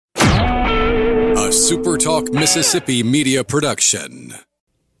A Super Talk Mississippi media production.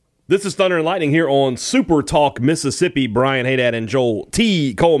 This is Thunder and Lightning here on Super Talk Mississippi. Brian Haydad and Joel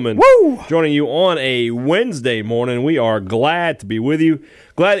T. Coleman joining you on a Wednesday morning. We are glad to be with you.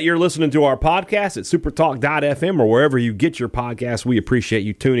 Glad that you're listening to our podcast at supertalk.fm or wherever you get your podcasts. We appreciate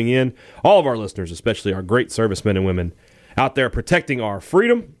you tuning in. All of our listeners, especially our great servicemen and women out there protecting our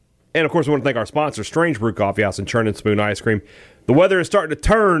freedom. And, of course, we want to thank our sponsor, Strange Brew Coffee House and Churn and Spoon Ice Cream. The weather is starting to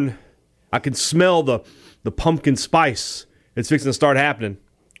turn. I can smell the pumpkin spice. It's fixing to start happening.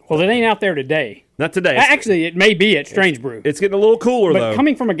 Well, it ain't out there today. Not today. Actually, it may be at Strange Brew. It's getting a little cooler, though. But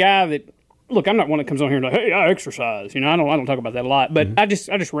coming from a guy that, look, I'm not one that comes on here and like, hey, I exercise. You know, I don't talk about that a lot. But I just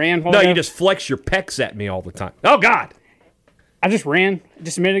ran. No, you just flex your pecs at me all the time. Oh God! I just ran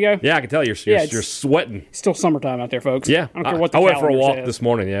just a minute ago. Yeah, I can tell you're sweating. It's still summertime out there, folks. Yeah, I don't care what the I went for a walk says. this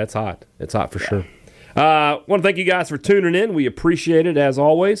morning. Yeah, it's hot. It's hot for sure. Want to thank you guys for tuning in. We appreciate it as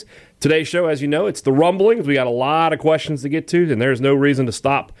always. Today's show, as you know, it's the rumblings. We got a lot of questions to get to, and there's no reason to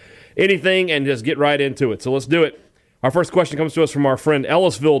stop anything and just get right into it. So let's do it. Our first question comes to us from our friend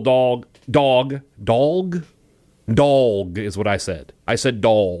Ellisville Dog is what I said. I said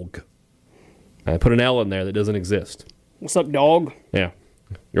dog. I put an L in there that doesn't exist. What's up, dog? Yeah.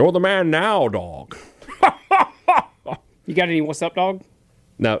 You're the man now, dog. You got any what's up, dog?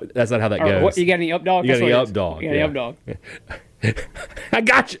 No, that's not how that goes. You got any up, dog? You got any up, dog? You got any up, dog? I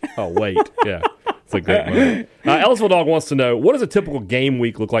got you. Oh, wait. Yeah. It's a great moment. Ellisville Dog wants to know, what does a typical game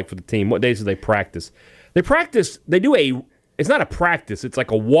week look like for the team? What days do they practice? It's not a practice. It's like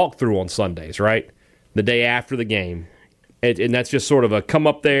a walkthrough on Sundays, right? The day after the game. And that's just sort of a come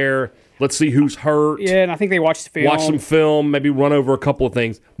up there, let's see who's hurt. Yeah, and I think they watch the film. Watch some film, maybe run over a couple of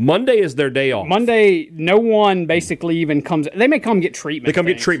things. Monday is their day off. Monday, no one basically even comes. They may come get treatment. They come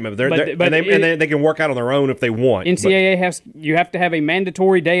get treatment. They can work out on their own if they want. NCAA you have to have a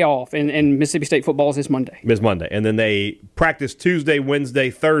mandatory day off, and Mississippi State football is this Monday. It's Monday. And then they practice Tuesday, Wednesday,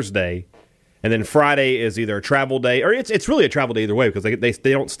 Thursday, and then Friday is either a travel day, or it's really a travel day either way because they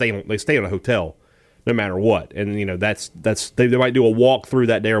stay in a hotel no matter what. And you know that's they might do a walk through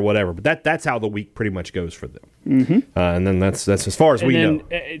that day or whatever. But that's how the week pretty much goes for them. Mm-hmm. And then that's as far as we know.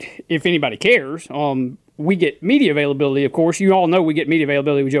 If anybody cares, we get media availability. Of course, you all know we get media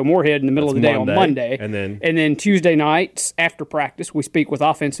availability with Joe Moorhead in the middle of the day on Monday, and then Tuesday nights after practice we speak with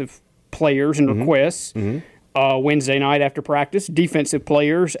offensive players and requests. Mm-hmm. Wednesday night after practice, defensive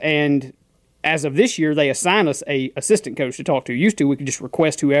players, and as of this year, they assign us a assistant coach to talk to. Used to, we could just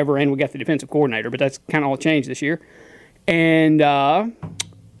request whoever, and we got the defensive coordinator, but that's kind of all changed this year. And,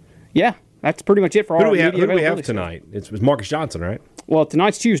 yeah, that's pretty much it for our media availability. Who do we have tonight? It was Marcus Johnson, right? Well,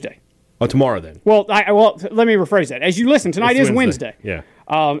 tonight's Tuesday. Oh, tomorrow then. Well, let me rephrase that. As you listen, tonight is Wednesday. Yeah.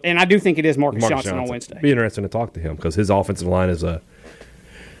 And I do think it is Marcus Johnson on Wednesday. It'd be interesting to talk to him because his offensive line is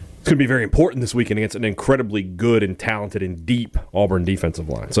it's going to be very important this weekend against an incredibly good and talented and deep Auburn defensive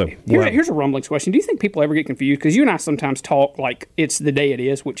line. So here's a rumblings question. Do you think people ever get confused? Because you and I sometimes talk like it's the day it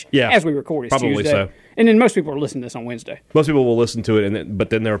is, which as we record, it's probably Tuesday. So. And then most people are listening to this on Wednesday. Most people will listen to it, but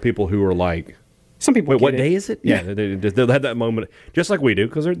then there are people who are like, some people wait, what day is it? Yeah, they'll have that moment just like we do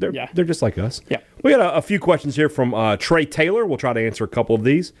because they're just like us. Yeah. We got a few questions here from Trey Taylor. We'll try to answer a couple of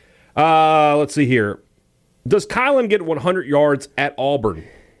these. Let's see here. Does Kylan get 100 yards at Auburn?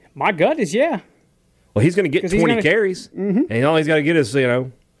 My gut is yeah. Well, he's going to get 20 carries, and all he's got to get is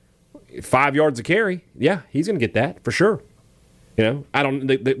 5 yards a carry. Yeah, he's going to get that for sure.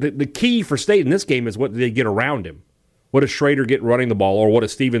 The key for State in this game is what do they get around him. What does Schrader get running the ball, or what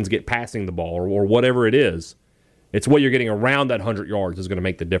does Stevens get passing the ball, or whatever it is. It's what you're getting around that 100 yards is going to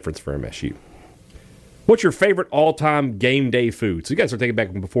make the difference for MSU. What's your favorite all-time game day food? So you guys are taking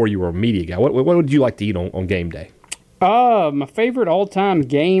back before you were a media guy. What would you like to eat on game day? My favorite all-time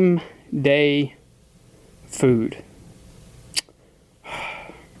game day food.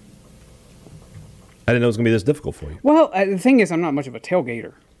 I didn't know it was going to be this difficult for you. Well, the thing is, I'm not much of a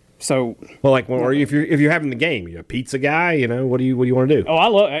tailgater, so. Well, if you're having the game, you're a pizza guy. What do you want to do? Oh, I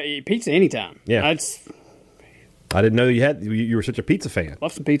love pizza anytime. Yeah, I didn't know you were such a pizza fan.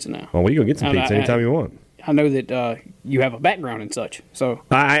 Love some pizza now. Well, you can get some pizza anytime you want. I know that you have a background in such, so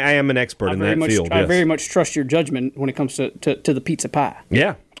I am an expert in that field. I very much trust your judgment when it comes to the pizza pie.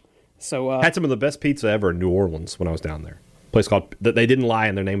 Yeah. So had some of the best pizza ever in New Orleans when I was down there. A place called they didn't lie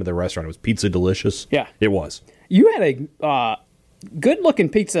in their name of their restaurant. It was Pizza Delicious. Yeah, it was. You had a good-looking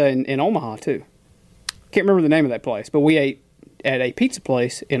pizza in Omaha too. Can't remember the name of that place, but we ate at a pizza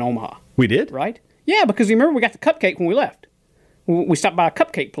place in Omaha. We did, right? Yeah, because you remember we got the cupcake when we left. We stopped by a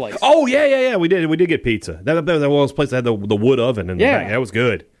cupcake place. Oh, yeah. We did get pizza. That was one of those places that had the wood oven in the back. That was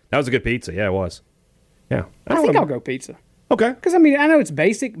good. That was a good pizza. Yeah, it was. Yeah. I think I'll go pizza. Okay. Because, I mean, I know it's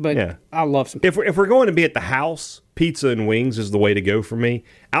basic, but I love some pizza. If we're going to be at the house, pizza and wings is the way to go for me.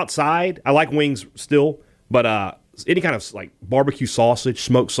 Outside, I like wings still, but any kind of like barbecue sausage,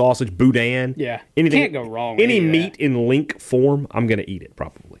 smoked sausage, boudin. Yeah. Anything, can't go wrong. Any meat in link form, I'm going to eat it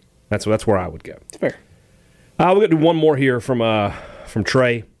probably. That's where I would go. It's fair. We're going to do one more here from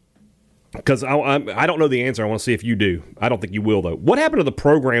Trey. Because I don't know the answer. I want to see if you do. I don't think you will, though. What happened to the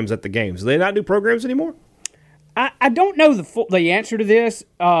programs at the games? Do they not do programs anymore? I don't know the answer to this.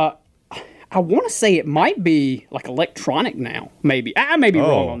 I want to say it might be like electronic now. Maybe I may be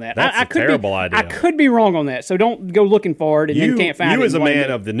wrong on that. That's a terrible idea. I could be wrong on that. So don't go looking for it and then can't find it. You as a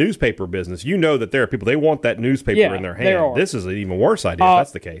man of the newspaper business, you know that there are people, they want that newspaper in their hand. There are. This is an even worse idea if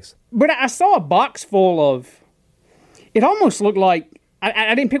that's the case. But I saw a box full of. It almost looked like.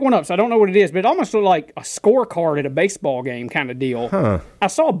 I didn't pick one up, so I don't know what it is, but it almost looked like a scorecard at a baseball game kind of deal. Huh. I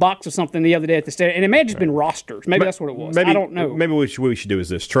saw a box of something the other day at the stadium, and it may have just been rosters. Maybe that's what it was. I don't know. Maybe what we should do is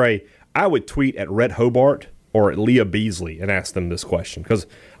this. Trey, I would tweet at Red Hobart or at Leah Beasley and ask them this question. Because,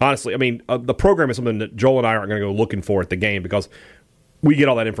 honestly, I mean, the program is something that Joel and I aren't going to go looking for at the game because we get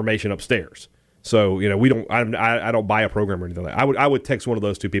all that information upstairs. So, we don't. I don't buy a program or anything like that. I would text one of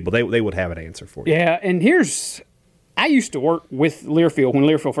those two people. They would have an answer for you. Yeah, and I used to work with Learfield when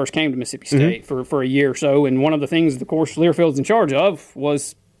Learfield first came to Mississippi State for a year or so, and one of the things, of course, Learfield's in charge of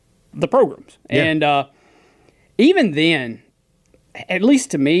was the programs. Yeah. And even then, at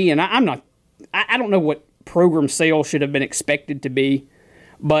least to me, and I don't know what program sales should have been expected to be,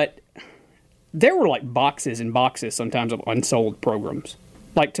 but there were like boxes and boxes sometimes of unsold programs.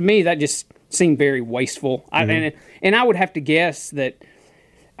 Like, to me, that just seemed very wasteful. And I would have to guess that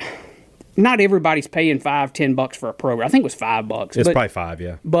not everybody's paying $5-10 for a program. I think it was $5. It's probably $5,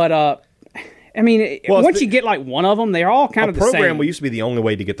 yeah. But I mean, once you get like one of them, they're all kind of the same. A program used to be the only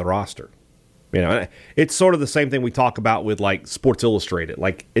way to get the roster. It's sort of the same thing we talk about with like Sports Illustrated.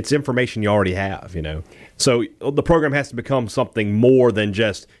 Like, it's information you already have. So the program has to become something more than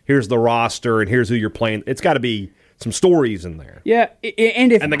just here's the roster and here's who you're playing. It's got to be some stories in there. Yeah,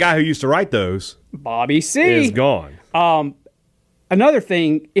 and the guy who used to write those, Bobby C, is gone. Another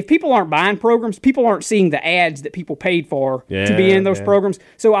thing, if people aren't buying programs, people aren't seeing the ads that people paid for to be in those programs.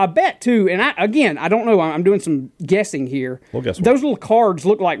 So I bet, too, and I don't know, I'm doing some guessing here. Well, guess what? Those little cards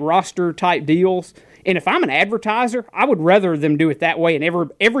look like roster-type deals. And if I'm an advertiser, I would rather them do it that way,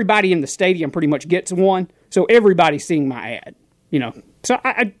 and everybody in the stadium pretty much gets one, so everybody's seeing my ad. So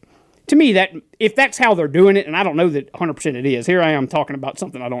to me, that if that's how they're doing it, and I don't know that 100% it is. Here I am talking about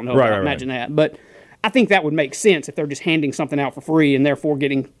something I don't know about. Imagine that. But I think that would make sense if they're just handing something out for free and therefore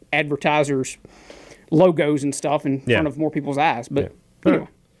getting advertisers' logos and stuff in front of more people's eyes. But anyway.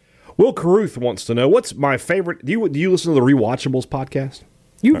 Will Caruth wants to know, what's my favorite? Do you listen to the Rewatchables podcast?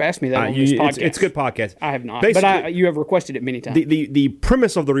 You've asked me that on this podcast. It's a good podcast. I have not, but you have requested it many times. The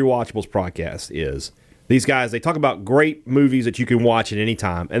premise of the Rewatchables podcast is these guys, they talk about great movies that you can watch at any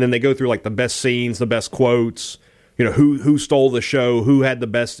time, and then they go through like the best scenes, the best quotes, who stole the show, who had the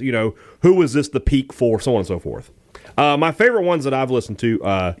best, who was this the peak for, so on and so forth. My favorite ones that I've listened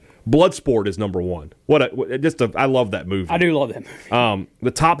to, Bloodsport is number one. I love that movie. I do love that movie.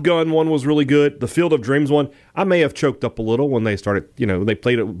 The Top Gun one was really good. The Field of Dreams one, I may have choked up a little when they started, they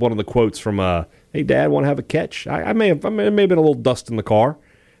played one of the quotes from, hey, Dad, want to have a catch? I may have been a little dust in the car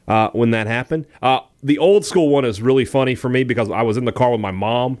when that happened. The old school one is really funny for me because I was in the car with my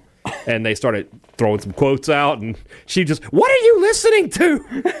mom, and they started throwing some quotes out, and she just, what are you listening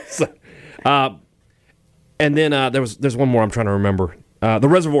to? And then there's one more I'm trying to remember. The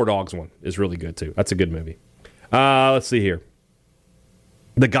Reservoir Dogs one is really good, too. That's a good movie. Let's see here.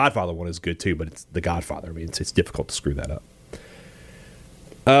 The Godfather one is good, too, but it's The Godfather. I mean, it's difficult to screw that up.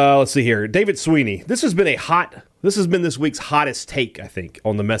 Let's see here. David Sweeney. This has been this week's hottest take, I think,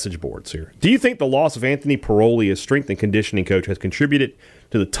 on the message boards here. Do you think the loss of Anthony Paroli as strength and conditioning coach has contributed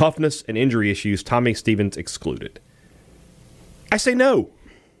to the toughness and injury issues Tommy Stevens excluded? I say no.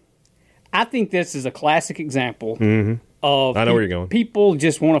 I think this is a classic example of I know where you're going. People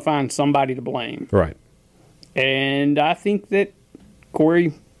just want to find somebody to blame. Right. And I think that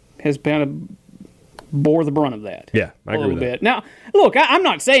Corey has kind of bore the brunt of that. Yeah, I agree with that. Bit. Now, look, I'm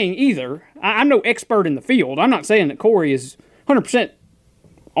not saying either. I'm no expert in the field. I'm not saying that Corey is 100%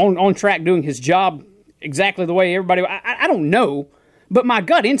 on track doing his job exactly the way everybody... I don't know, but my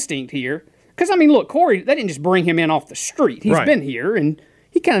gut instinct here... Because, I mean, look, Corey, they didn't just bring him in off the street. He's been here, and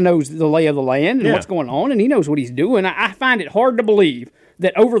he kind of knows the lay of the land and what's going on, and he knows what he's doing. I find it hard to believe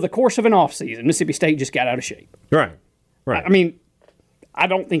that over the course of an offseason, Mississippi State just got out of shape. Right. I mean, I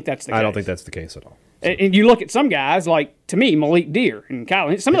don't think that's the case. I don't think that's the case at all. So. And you look at some guys, like, to me, Malik Deer and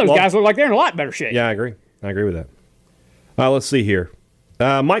Kyle, some of those guys look like they're in a lot better shape. Yeah, I agree. I agree with Let's see here.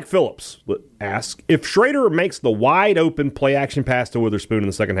 Mike Phillips asks, if Schrader makes the wide-open play-action pass to Witherspoon in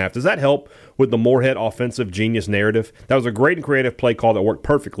the second half, does that help with the Moorhead offensive genius narrative? That was a great and creative play call that worked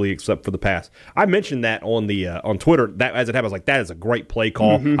perfectly except for the pass. I mentioned that on Twitter. That as it happened, I was like, that is a great play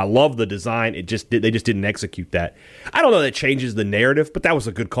call. Mm-hmm. I love the design. They just didn't execute that. I don't know that it changes the narrative, but that was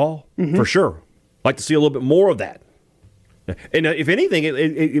a good call for sure. I'd like to see a little bit more of that. And if anything,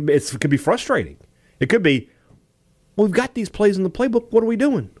 it could be frustrating. It could be, well, we've got these plays in the playbook. What are we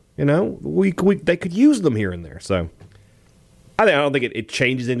doing? You know, they could use them here and there. So I don't think it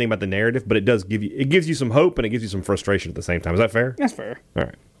changes anything about the narrative, but it gives you some hope and it gives you some frustration at the same time. Is that fair? That's fair. All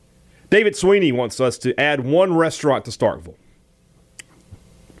right. David Sweeney wants us to add one restaurant to Starkville.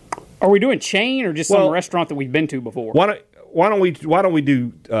 Are we doing chain or just some restaurant that we've been to before? Why don't we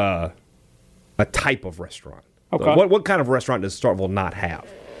do a type of restaurant? Okay. What kind of restaurant does Starkville not have?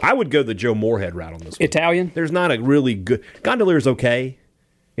 I would go the Joe Moorhead route on this one. Italian? There's not a really good... Gondolier's okay.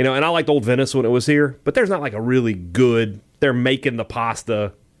 You know, and I liked Old Venice when it was here, but there's not like a really good... They're making the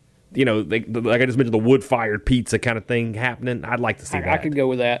pasta, you know, like I just mentioned, the wood-fired pizza kind of thing happening. I'd like to see that. I could go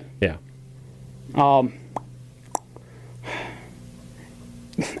with that. Yeah. I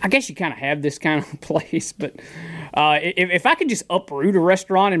guess you kind of have this kind of place, but if I could just uproot a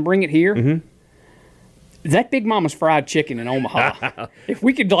restaurant and bring it here... That Big Mama's Fried Chicken in Omaha. If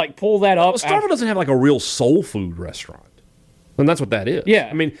we could pull that up. Well, Starkville doesn't have a real soul food restaurant. And that's what that is. Yeah.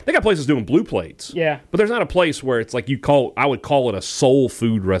 I mean, they got places doing blue plates. Yeah. But there's not a place where it's I would call it a soul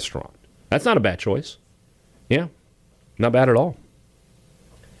food restaurant. That's not a bad choice. Yeah. Not bad at all.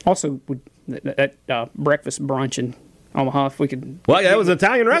 Also, that breakfast brunch in Omaha, if we could. Well, that was an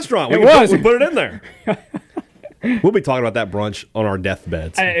Italian restaurant. We put it in there. We'll be talking about that brunch on our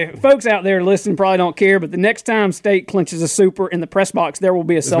deathbeds. Folks out there listening probably don't care, but the next time State clinches a Super in the press box, there will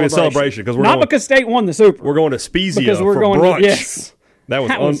be a celebration. Because State won the Super. We're going to Spezia for brunch. Yes. That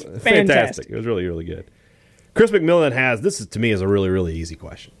was fantastic. It was really, really good. Chris McMillan to me is a really, really easy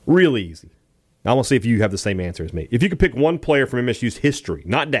question. Really easy. I want to see if you have the same answer as me. If you could pick one player from MSU's history,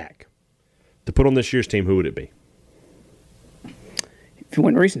 not Dak, to put on this year's team, who would it be? If you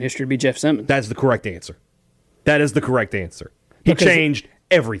went recent history, it'd be Jeff Simmons. That's the correct answer. That is the correct answer. He changed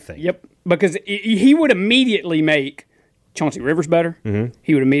everything. Yep, because he would immediately make Chauncey Rivers better. Mm-hmm.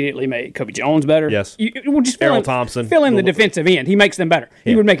 He would immediately make Kobe Jones better. Yes. Errol Thompson. Fill in the defensive end. He makes them better. Yeah.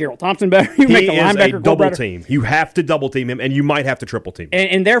 He would make Errol Thompson better. He would make the linebacker better. He is a double team. You have to double team him, and you might have to triple team him.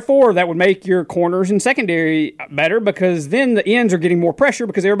 And therefore, that would make your corners and secondary better because then the ends are getting more pressure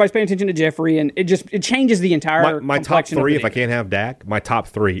because everybody's paying attention to Jeffrey, and it changes the entire my top three, if I can't have Dak, my top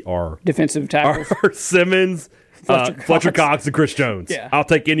three are defensive tackles. Are Simmons, Fletcher Cox, and Chris Jones. Yeah. I'll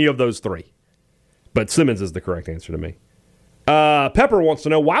take any of those three. But Simmons is the correct answer to me. Pepper wants to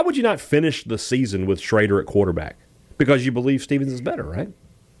know, why would you not finish the season with Schrader at quarterback? Because you believe Stevens is better, right?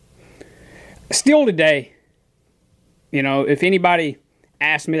 Still today, if anybody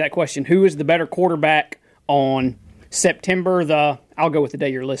asked me that question, who is the better quarterback on I'll go with the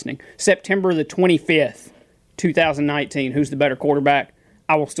day you're listening, September the 25th, 2019, who's the better quarterback?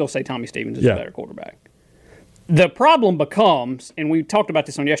 I will still say Tommy Stevens is the better quarterback. The problem becomes, and we talked about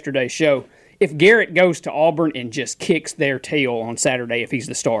this on yesterday's show, if Garrett goes to Auburn and just kicks their tail on Saturday if he's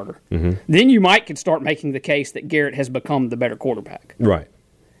the starter, then you could start making the case that Garrett has become the better quarterback. Right.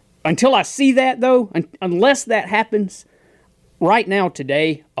 Until I see that, though, unless that happens, right now,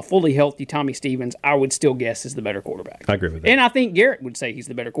 today, a fully healthy Tommy Stevens, I would still guess is the better quarterback. I agree with that. And I think Garrett would say he's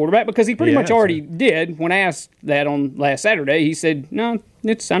the better quarterback because he pretty much already did. When asked that on last Saturday, he said, no,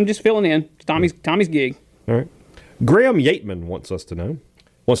 I'm just filling in. It's Tommy's gig. All right. Graham Yateman wants to know,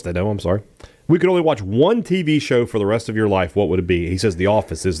 we could only watch one TV show for the rest of your life. What would it be? He says The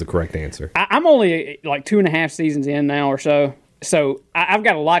Office is the correct answer. I'm only 2.5 seasons in now or so, so I've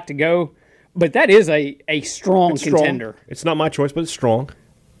got a lot to go. But that is a strong contender. It's not my choice, but it's strong.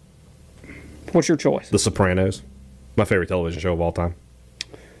 What's your choice? The Sopranos, my favorite television show of all time.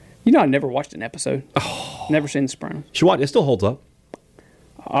 I never watched an episode. Never seen The Sopranos. It still holds up.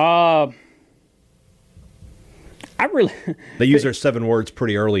 They use their 7 words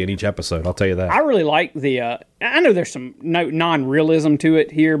pretty early in each episode, I'll tell you that. I really like I know there's some non-realism to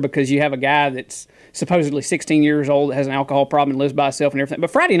it here because you have a guy that's supposedly 16 years old that has an alcohol problem and lives by himself and everything.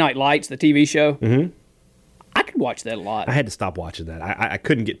 But Friday Night Lights, the TV show, I could watch that a lot. I had to stop watching that. I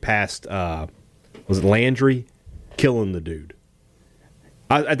couldn't get past, was it Landry killing the dude?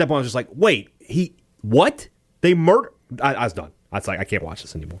 At that point, I was just like, wait, what? They murdered? I was done. I was like, I can't watch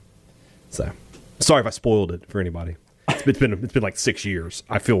this anymore. So... sorry if I spoiled it for anybody. It's been like 6 years.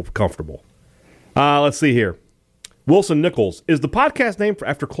 I feel comfortable. Let's see here. Wilson Nichols, is the podcast named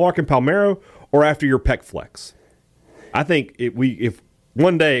after Clark and Palmero or after your pec flex? I think if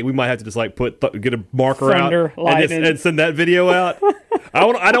one day we might have to just like get a marker Thunder, out and send that video out.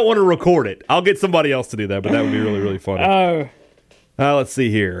 I don't want to record it. I'll get somebody else to do that, but that would be really, really funny. Let's see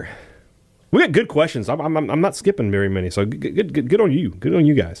here. We got good questions. I'm not skipping very many, so good on you. Good on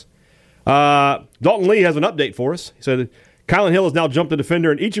you guys. Dalton Lee has an update for us. He said Kylan Hill has now jumped the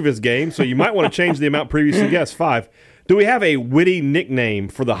defender in each of his games, so you might want to change the amount previously guessed. 5. Do we have a witty nickname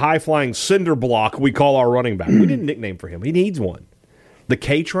for the high-flying cinder block we call our running back? We need a nickname for him. He needs one. The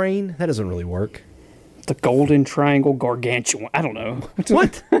K-Train? That doesn't really work. The Golden Triangle Gargantuan. I don't know.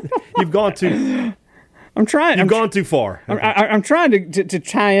 What? You've gone too... I'm trying. You've gone too far. I'm trying to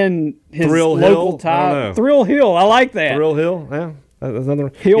tie in his Thrill local Hill? tie. Thrill Hill. I like that. Thrill Hill? Yeah. That's another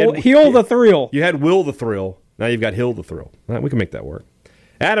one. Hill the Thrill. You had Will the Thrill. Now you've got Hill the Thrill. We can make that work.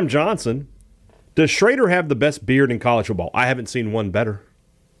 Adam Johnson. Does Schrader have the best beard in college football? I haven't seen one better.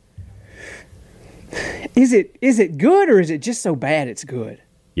 Is it good or is it just so bad it's good?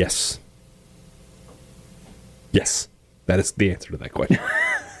 Yes. Yes. That is the answer to that question.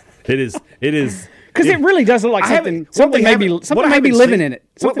 It is. Because it really does look like something may be living in it.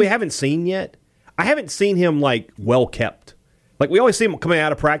 What we haven't seen yet, I haven't seen him like well kept. Like we always see him coming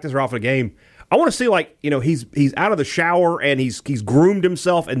out of practice or off a game. I want to see like he's out of the shower and he's groomed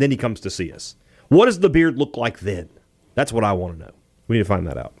himself and then he comes to see us. What does the beard look like then? That's what I want to know. We need to find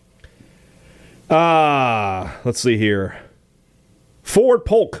that out. Let's see here. Ford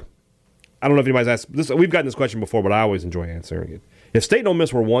Polk. I don't know if anybody's asked this. We've gotten this question before, but I always enjoy answering it. If State and Ole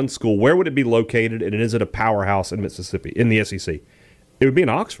Miss were one school, where would it be located, and is it a powerhouse in Mississippi, in the SEC? It would be in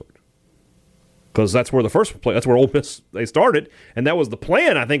Oxford. Because that's where that's where Ole Miss they started, and that was the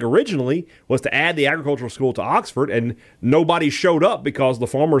plan, I think, originally, was to add the agricultural school to Oxford, and nobody showed up because the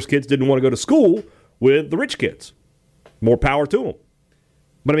farmers' kids didn't want to go to school with the rich kids. More power to them.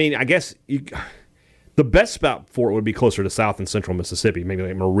 But, I mean, I guess the best spot for it would be closer to South and Central Mississippi, maybe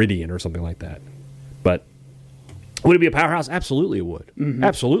like Meridian or something like that. But would it be a powerhouse? Absolutely it would. Mm-hmm.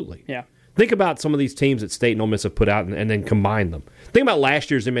 Absolutely. Yeah. Think about some of these teams that State and Ole Miss have put out and then combine them. Think about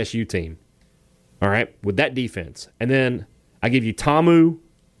last year's MSU team. All right, with that defense. And then I give you Tamu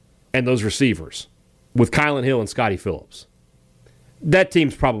and those receivers with Kylan Hill and Scotty Phillips. That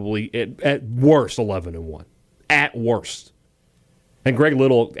team's probably at worst 11-1. At worst. And Greg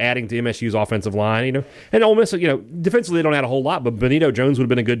Little adding to MSU's offensive line, And Ole Miss, defensively they don't add a whole lot, but Benito Jones would have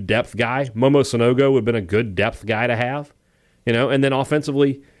been a good depth guy. Momo Sonogo would have been a good depth guy to have. And then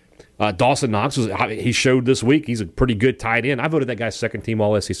offensively, Dawson Knox, he showed this week he's a pretty good tight end. I voted that guy second team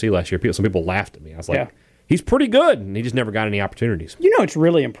All-SEC last year. Some people laughed at me. I was like, He's pretty good, and he just never got any opportunities. It's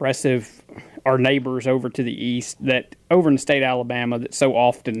really impressive, our neighbors over to the east, that over in the state of Alabama, that so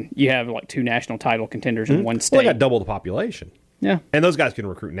often you have like 2 national title contenders in one state. Well, they got double the population. Yeah. And those guys can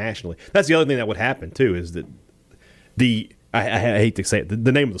recruit nationally. That's the other thing that would happen, too, is that I hate to say it,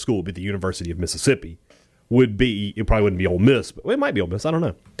 the name of the school would be the University of Mississippi. It probably wouldn't be Ole Miss, but it might be Ole Miss. I don't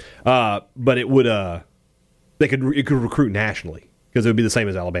know. But it would, it could recruit nationally because it would be the same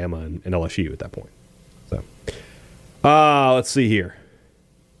as Alabama and LSU at that point. So, let's see here.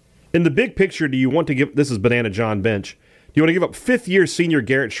 In the big picture, do you want to give, this is Banana John Bench, do you want to give up 5th-year senior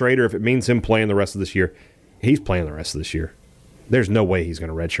Garrett Schrader if it means him playing the rest of this year? He's playing the rest of this year. There's no way he's going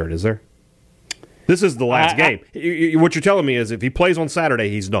to redshirt, is there? This is the last game. What you're telling me is if he plays on Saturday,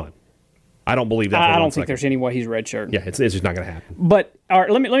 he's done. I don't believe that. I don't think there's any way he's redshirting. Yeah, it's just not going to happen. But all right,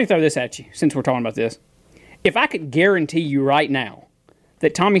 let me throw this at you since we're talking about this. If I could guarantee you right now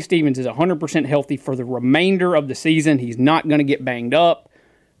that Tommy Stevens is 100% healthy for the remainder of the season, he's not going to get banged up,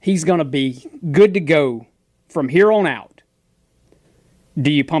 he's going to be good to go from here on out, do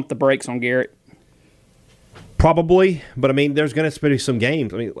you pump the brakes on Garrett? Probably, but I mean, there's going to be some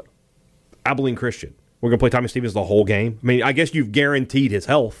games. I mean, Abilene Christian, we're going to play Tommy Stevens the whole game. I mean, I guess you've guaranteed his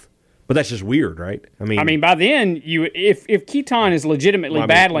health. But that's just weird, right? I mean, by then, if Keaton is legitimately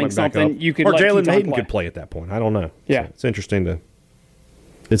battling something, you could or let Jalen Keaton Hayden play. could play at that point. I don't know. Yeah, it's interesting to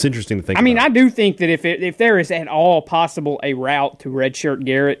think. I mean, I do think that if there is at all possible a route to redshirt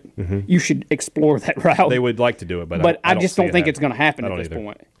Garrett, you should explore that route. They would like to do it, but I just don't think it's going to happen at this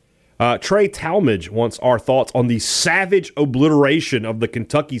point. Trey Talmadge wants our thoughts on the savage obliteration of the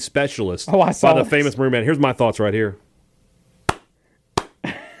Kentucky specialist by the famous Maroon Man. Here's my thoughts right here.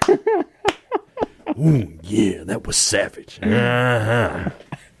 Ooh, yeah, that was savage. Uh-huh.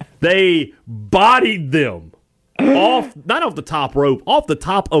 They bodied them not off the top rope, off the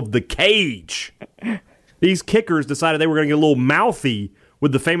top of the cage. These kickers decided they were going to get a little mouthy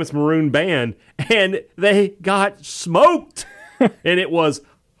with the famous Maroon Band, and they got smoked. And it was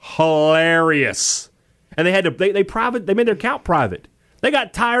hilarious. And they had to they made their count private. They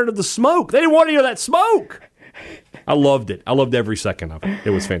got tired of the smoke. They didn't want any of that smoke. I loved it. I loved every second of it.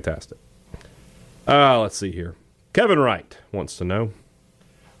 It was fantastic. Let's see here. Kevin Wright wants to know,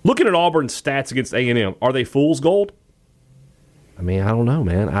 looking at Auburn's stats against A&M, are they fool's gold? I mean, I don't know,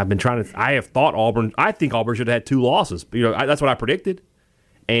 man. I think Auburn should have had 2 losses. That's what I predicted.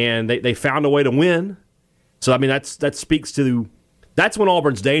 And they found a way to win. So, I mean, that speaks to, that's when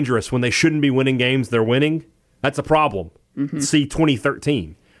Auburn's dangerous, when they shouldn't be winning games, they're winning. That's a problem. Mm-hmm. See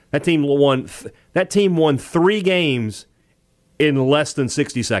 2013. That team won 3 games in less than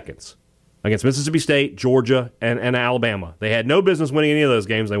 60 seconds against Mississippi State, Georgia, and Alabama. They had no business winning any of those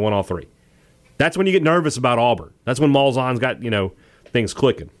games. They won all 3. That's when you get nervous about Auburn. That's when Malzahn's got, things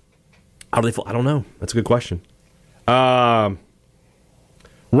clicking. How do they feel? I don't know. That's a good question. Rank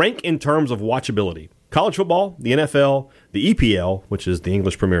in terms of watchability. College football, the NFL, the EPL, which is the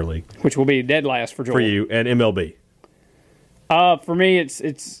English Premier League. Which will be dead last for Joel. For you, and MLB. For me,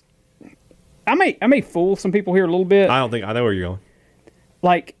 it's I may fool some people here a little bit. I know where you're going.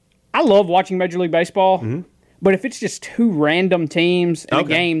 Like, I love watching Major League Baseball. Mm-hmm. But if it's just 2 random teams in a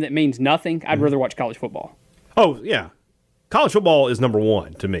game that means nothing, I'd rather watch college football. Oh, yeah. College football is number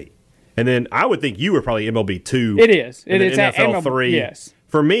 1 to me. And then I would think you were probably MLB 2. It is. It's NFL 3. Yes.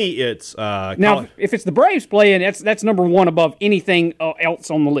 For me, it's now, if it's the Braves playing, that's number 1 above anything else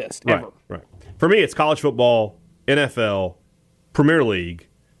on the list, ever. Right. For me, it's college football, NFL, Premier League,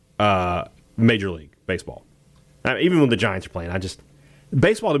 Major League Baseball. Even when the Giants are playing,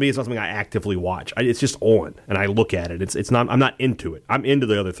 baseball to me is not something I actively watch. It's just on, and I look at it. It's not. I'm not into it. I'm into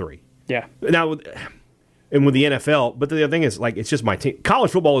the other 3. Yeah. Now, and with the NFL, but the other thing is, like, it's just my team.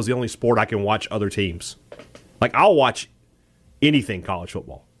 College football is the only sport I can watch other teams. Like, I'll watch anything college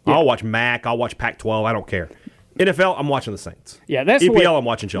football. Yeah. I'll watch MAC. I'll watch Pac-12. I don't care. NFL, I'm watching the Saints. Yeah, that's EPL, I'm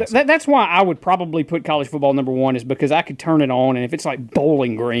watching Chelsea. That's why I would probably put college football number 1, is because I could turn it on, and if it's like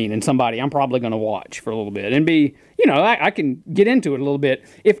Bowling Green and somebody, I'm probably going to watch for a little bit and be, I can get into it a little bit.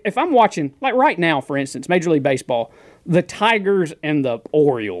 If I'm watching, like right now, for instance, Major League Baseball, the Tigers and the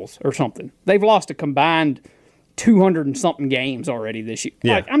Orioles or something, they've lost a combined 200 and something games already this year.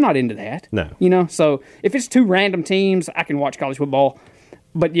 Yeah. Like, I'm not into that. No. So if it's 2 random teams, I can watch college football.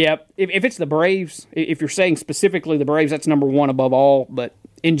 But, yeah, if it's the Braves, if you're saying specifically the Braves, that's number 1 above all. But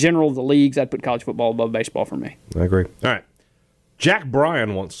in general, the leagues, I'd put college football above baseball for me. I agree. All right. Jack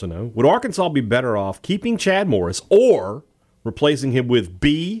Bryan wants to know, would Arkansas be better off keeping Chad Morris or replacing him with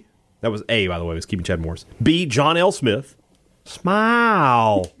B, that was A, by the way, was keeping Chad Morris, B, John L. Smith,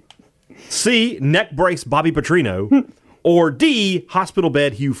 smile, C, neck brace Bobby Petrino, or D, hospital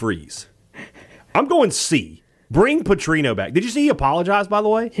bed Hugh Freeze? I'm going C. Bring Petrino back. Did you see he apologized, by the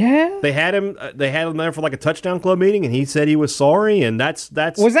way? Yeah. They had him there for like a touchdown club meeting, and he said he was sorry, and that's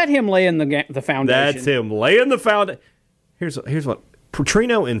Was that him laying the foundation? That's him laying the foundation. Here's what.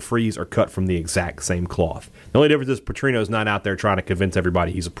 Petrino and Freeze are cut from the exact same cloth. The only difference is Petrino's not out there trying to convince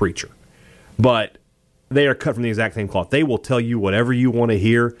everybody he's a preacher. But they are cut from the exact same cloth. They will tell you whatever you want to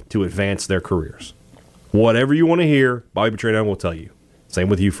hear to advance their careers. Whatever you want to hear, Bobby Petrino will tell you. Same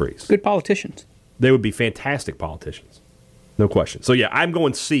with Hugh Freeze. Good politicians. They would be fantastic politicians. No question. So, yeah, I'm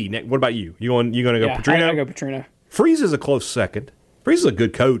going C. Nick, what about you? You going to go Petrino? I go Petrino. Freeze is a close second. Freeze is a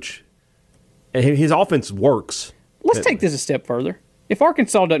good coach. And his offense works. Let's take this a step further. If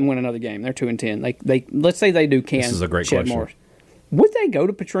Arkansas doesn't win another game, they're 2-10. They let's say they do. This is a great question. Morris. Would they go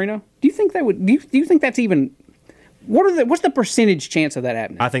to Petrino? Do you think they would? Do you think that's even? What's the percentage chance of that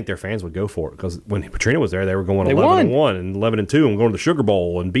happening? I think their fans would go for it because when Petrino was there, they were going 11-1 and 11-2 and going to the Sugar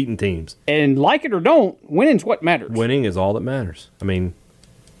Bowl and beating teams. And like it or don't, winning's what matters. Winning is all that matters. I mean,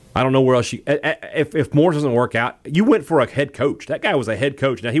 I don't know where else if Morris doesn't work out, you went for a head coach. That guy was a head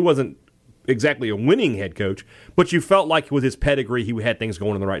coach. Now, he wasn't exactly a winning head coach, but you felt like with his pedigree, he had things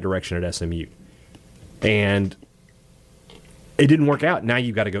going in the right direction at SMU. And it didn't work out. Now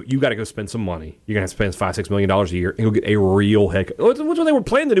you got to go spend some money. You're going to have to spend $5-6 million a year and go get a real head coach. Which what they were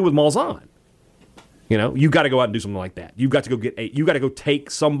planning to do with Malzahn. You got to go out and do something like that. You've got to go you got to go take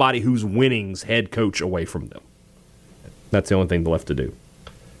somebody who's winning's head coach away from them. That's the only thing left to do.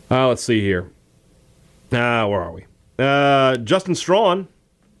 Let's see here. Where are we? Justin Strawn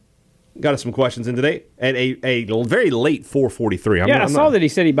got us some questions in today at a very late 4:43. I saw that he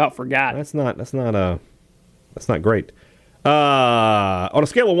said he about forgot. That's not great. On a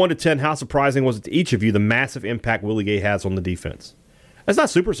scale of 1 to 10, how surprising was it to each of you the massive impact Willie Gay has on the defense? That's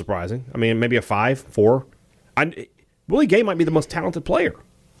not super surprising. I mean, maybe a 5, 4. Willie Gay might be the most talented player.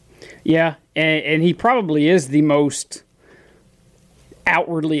 Yeah, and he probably is the most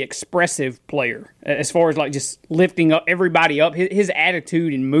outwardly expressive player as far as like just lifting up everybody up. His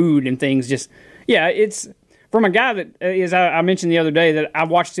attitude and mood and things just, it's from a guy that, as I mentioned the other day, that I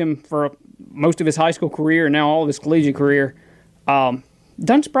watched him for most of his high school career and now all of his collegiate career.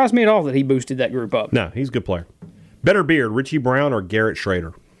 Doesn't surprise me at all that he boosted that group up. No, he's a good player. Better beard, Richie Brown or Garrett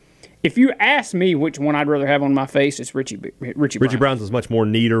Schrader? If you ask me which one I'd rather have on my face, it's Richie Brown. Richie Brown's is much more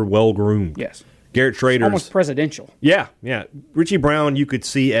neater, well-groomed. Yes. Garrett Schrader's almost presidential. Yeah. Richie Brown, you could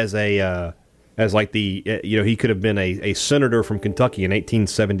see as he could have been a senator from Kentucky in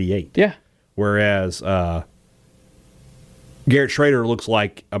 1878. Yeah. Whereas Garrett Schrader looks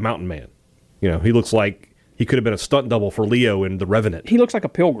like a mountain man. He looks like he could have been a stunt double for Leo in The Revenant. He looks like a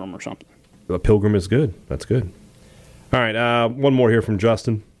pilgrim or something. A pilgrim is good. That's good. All right, one more here from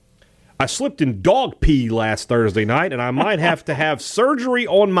Justin. I slipped in dog pee last Thursday night, and I might have to have surgery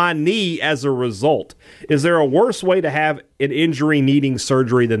on my knee as a result. Is there a worse way to have an injury needing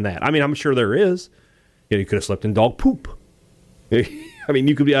surgery than that? I mean, I'm sure there is. You could have slipped in dog poop. I mean,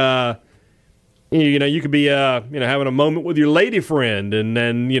 you could be, having a moment with your lady friend, and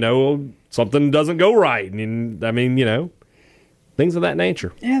then, something doesn't go right. And things of that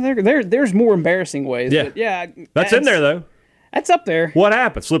nature. Yeah, there's more embarrassing ways. Yeah, but yeah, that's in there though. That's up there. What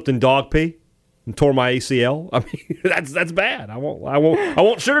happened? Slipped in dog pee and tore my ACL. I mean, that's bad. I won't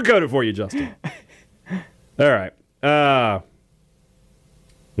sugarcoat it for you, Justin. All right.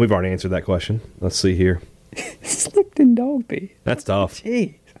 We've already answered that question. Let's see here. Slipped in dog pee. That's tough.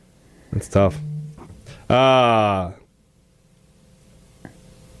 Jeez. That's tough. I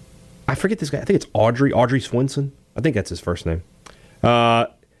forget this guy. I think it's Audrey Swinson. I think that's his first name.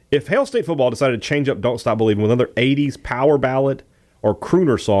 If Hail State football decided to change up Don't Stop Believing with another 80s power ballad or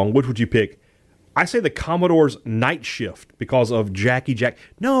crooner song, which would you pick? I say the Commodore's Night Shift because of Jackie Jack.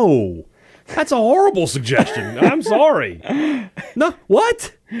 No, that's a horrible suggestion. I'm sorry. No,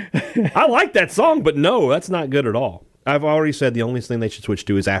 what? I like that song, but no, that's not good at all. I've already said the only thing they should switch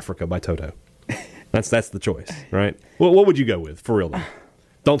to is Africa by Toto. That's the choice, right? Well, what would you go with, for real, though?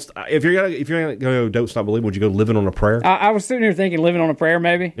 If you're gonna go Don't Stop Believing, would you go Living on a Prayer? I was sitting here thinking Living on a Prayer,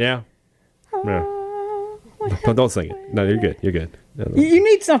 maybe. Yeah. No. Don't sing it. No, you're good. You're good. You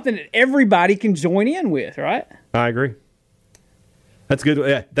need something that everybody can join in with, right? I agree. That's good.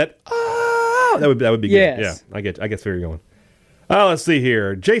 Yeah, that would be good. Yes. Yeah, I guess where you're going. Let's see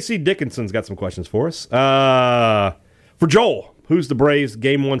here. J.C. Dickinson's got some questions for us. For Joel, who's the Braves'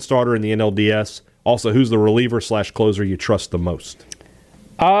 Game 1 starter in the NLDS? Also, who's the reliever/closer you trust the most?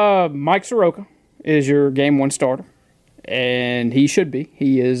 Mike Soroka is your Game 1 starter, and he should be.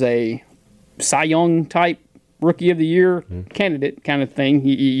 He is a Cy Young type Rookie of the Year candidate kind of thing.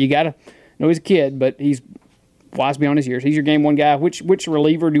 You got to know he's a kid, but he's wise beyond his years. He's your Game 1 guy. Which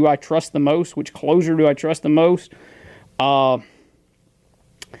reliever do I trust the most? Which closer do I trust the most?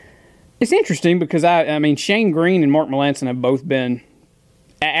 It's interesting because, I mean, Shane Green and Mark Melancon have both been,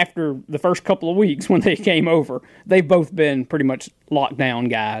 after the first couple of weeks when they came over, they've both been pretty much locked down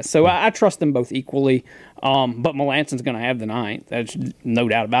guys. So I trust them both equally. But Melancon's going to have the ninth. There's no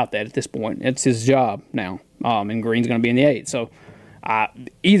doubt about that at this point. It's his job now. And Green's going to be in the eighth. So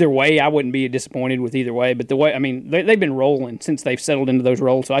either way, I wouldn't be disappointed with either way. But the way, I mean, they've been rolling since they've settled into those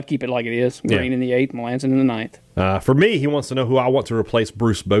roles. So I'd keep it like it is. Green in the eighth, Melancon in the ninth. For me, he wants to know who I want to replace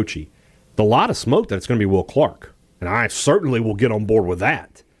Bruce Bochy. The lot of smoke that it's going to be Will Clark. And I certainly will get on board with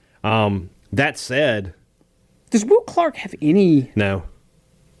that. That said, does Will Clark have any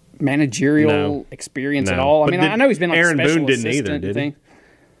managerial experience at all? I mean, I know he's been like Aaron a special Boone didn't assistant either, did he?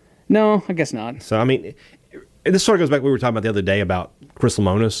 No, I guess not. So I mean, this sort of goes back to what we were talking about the other day about Chris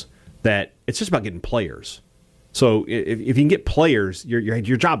Lemonis, that it's just about getting players. So if you can get players,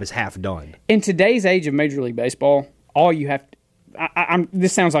 your job is half done. In today's age of Major League Baseball, all you have to,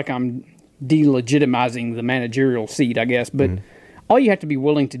 this sounds like I'm delegitimizing the managerial seat, I guess, but all you have to be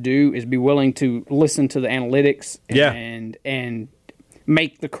willing to do is be willing to listen to the analytics and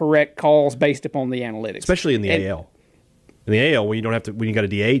make the correct calls based upon the analytics. Especially in the AL. In the AL, when you got a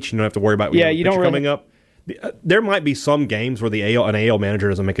DH, you don't have to worry about you don't coming up. There might be some games where an AL manager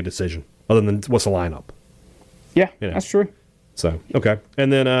doesn't make a decision other than what's the lineup. Yeah, that's true. So okay,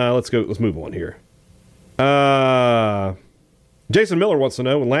 and then let's move on here. Jason Miller wants to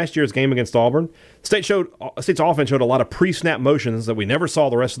know, in last year's game against Auburn, State's offense showed a lot of pre-snap motions that we never saw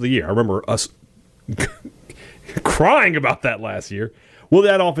the rest of the year. I remember us crying about that last year. Will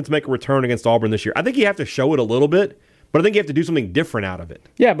that offense make a return against Auburn this year? I think you have to show it a little bit, but I think you have to do something different out of it.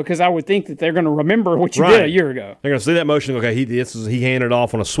 Yeah, because I would think that they're going to remember what you did a year ago. They're going to see that motion. Okay, he handed it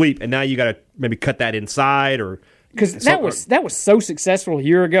off on a sweep, and now you got to maybe cut that inside or. Because that was so successful a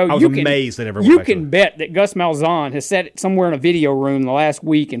year ago. I was amazed they never went You back can bet that Gus Malzahn has sat somewhere in a video room the last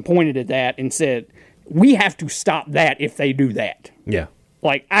week and pointed at that and said, we have to stop that if they do that. Yeah.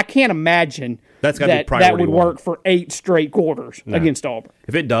 Like, I can't imagine That's got to be priority that would work for 8 straight quarters against Auburn.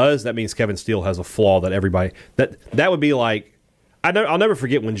 If it does, that means Kevin Steele has a flaw that everybody that would be like. I'll never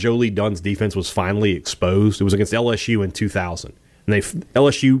forget when Joe Lee Dunn's defense was finally exposed. It was against LSU in 2000, and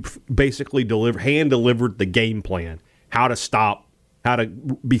LSU basically hand-delivered the game plan, how to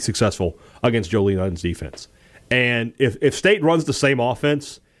be successful against Joe Lee Dunn's defense. And if State runs the same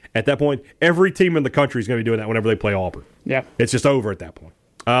offense at that point, every team in the country is going to be doing that whenever they play Auburn. Yeah, it's just over at that point.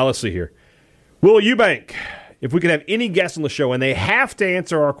 Let's see here. Will Eubank, if we could have any guest on the show and they have to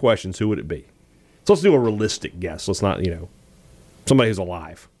answer our questions, who would it be? So let's do a realistic guess. Let's not, somebody who's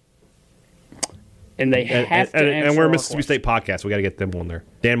alive. And they have to answer. And we're a Mississippi State podcast. We got to get them on there.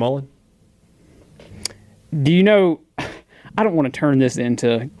 Dan Mullen? Do you know, I don't want to turn this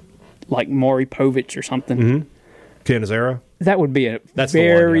into like Maury Povich or something. Mm-hmm. Canizero? That would be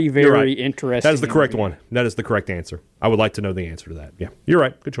very interesting. That is the correct one. That is the correct answer. I would like to know the answer to that. Yeah, you're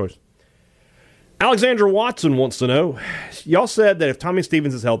right. Good choice. Alexandra Watson wants to know, y'all said that if Tommy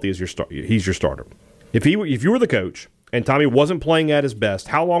Stevens is healthy, he's your starter. If you were the coach and Tommy wasn't playing at his best,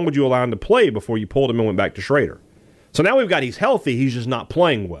 how long would you allow him to play before you pulled him and went back to Schrader? So now we've got he's healthy, he's just not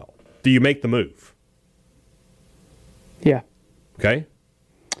playing well. Do you make the move? Yeah. Okay.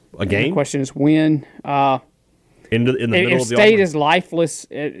 A game? The question is when. In the middle if of the State Auburn. is lifeless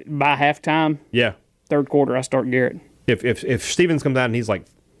by halftime, third quarter, I start Garrett. If Stevens comes out and he's like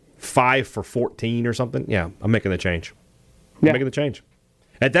 5 for 14 or something, I'm making the change. I'm making the change.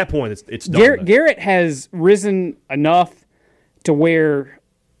 At that point, it's done. Garrett has risen enough to where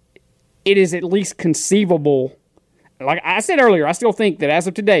it is at least conceivable. Like I said earlier, I still think that as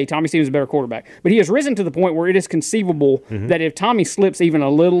of today, Tommy Stevens is a better quarterback. But he has risen to the point where it is conceivable that if Tommy slips even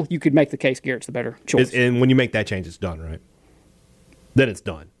a little, you could make the case Garrett's the better choice. And when you make that change, it's done, right? Then it's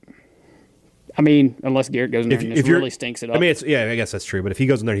done. I mean, unless Garrett goes in there and really stinks it up. I mean, I guess that's true. But if he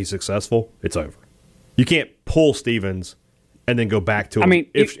goes in there and he's successful, it's over. You can't pull Stevens and then go back to him. I mean,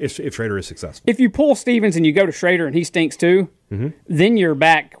 if Schrader is successful. If you pull Stevens and you go to Schrader and he stinks too, then you're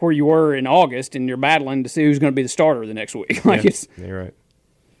back where you were in August and you're battling to see who's going to be the starter the next week. You're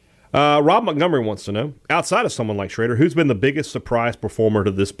right. Rob Montgomery wants to know, outside of someone like Schrader, who's been the biggest surprise performer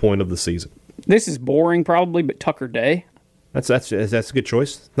to this point of the season? This is boring probably, but Tucker Day. That's a good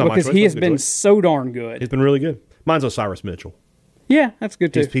choice. Not because my choice, he has been so darn good. He's been really good. Mine's Osiris Mitchell. Yeah, that's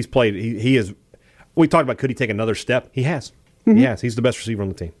good too. He's played. He is. We talked about could he take another step? He has. He has. He's the best receiver on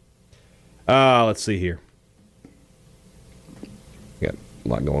the team. Let's see here. Got a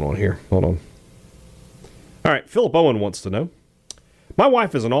lot going on here. Hold on. All right. Philip Owen wants to know. My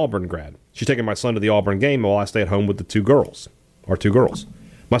wife is an Auburn grad. She's taking my son to the Auburn game while I stay at home with the two girls.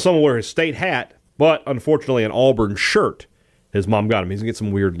 My son will wear his State hat, but unfortunately an Auburn shirt. His mom got him. He's going to get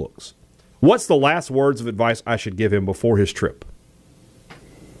some weird looks. What's the last words of advice I should give him before his trip?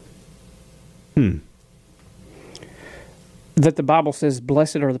 That the Bible says,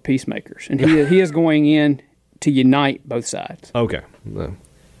 blessed are the peacemakers. And he is going in to unite both sides. Okay.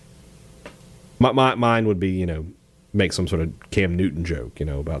 Mine would be, make some sort of Cam Newton joke,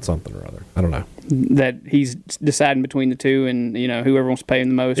 about something or other. I don't know. That he's deciding between the two and, whoever wants to pay him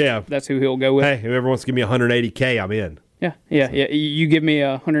the most, that's who he'll go with. Hey, whoever wants to give me $180K, I'm in. Yeah. You give me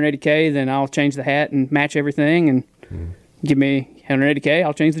 $180K, then I'll change the hat and match everything. And give me $180K,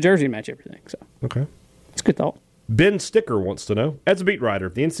 I'll change the jersey and match everything. So okay. It's a good thought. Ben Sticker wants to know, as a beat writer,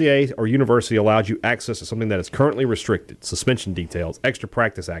 if the NCAA or university allowed you access to something that is currently restricted, suspension details, extra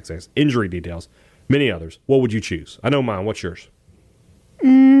practice access, injury details, many others, what would you choose? I know mine. What's yours?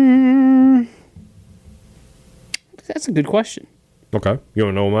 That's a good question. Okay. You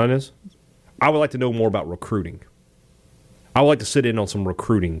want to know what mine is? I would like to know more about recruiting. I would like to sit in on some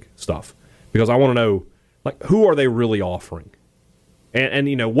recruiting stuff because I want to know, who are they really offering?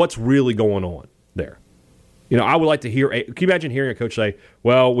 And what's really going on there? I would like to hear. Can you imagine hearing a coach say,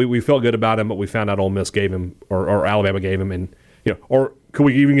 "Well, we felt good about him, but we found out Ole Miss gave him, or Alabama gave him," and or could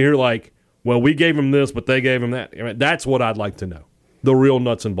we even hear "Well, we gave him this, but they gave him that." That's what I'd like to know. The real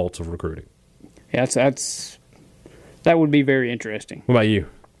nuts and bolts of recruiting. Yeah, that would be very interesting. What about you?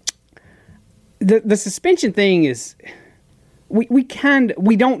 The suspension thing is. We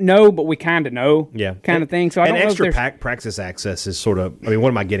don't know, but we kind of know, kind of thing. So I don't know extra practice access is sort of. What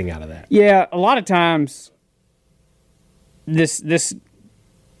am I getting out of that? Yeah, a lot of times, this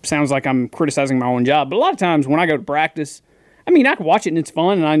sounds like I'm criticizing my own job, but a lot of times when I go to practice, I can watch it and it's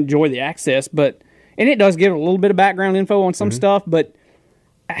fun and I enjoy the access, and it does give a little bit of background info on some stuff, but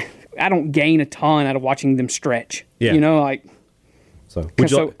I don't gain a ton out of watching them stretch. Yeah, So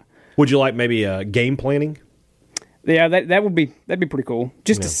would you like maybe game planning? Yeah, that'd be pretty cool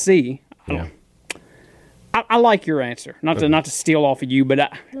just to see. I like your answer. Not to steal off of you,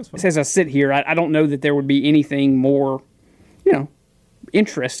 but as I sit here, I don't know that there would be anything more,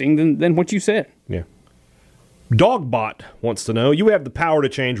 interesting than what you said. Yeah. Dogbot wants to know, you have the power to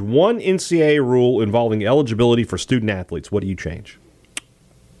change one NCAA rule involving eligibility for student athletes. What do you change?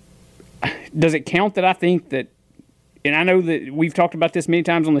 Does it count that I think that, and I know that we've talked about this many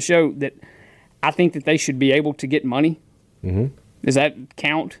times on the show, that I think that they should be able to get money? Mm-hmm. Does that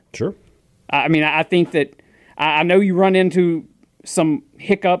count? Sure. I mean, I think that I know you run into some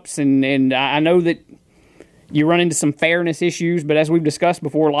hiccups, and I know that you run into some fairness issues, but as we've discussed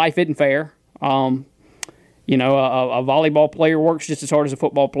before, life isn't fair. A volleyball player works just as hard as a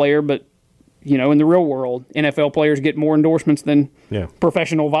football player, but, in the real world, NFL players get more endorsements than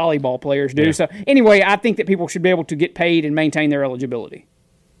professional volleyball players do. Yeah. So, anyway, I think that people should be able to get paid and maintain their eligibility.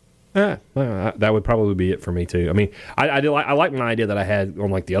 That would probably be it for me, too. I mean, I like my idea that I had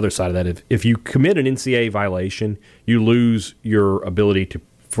on, the other side of that. If you commit an NCAA violation, you lose your ability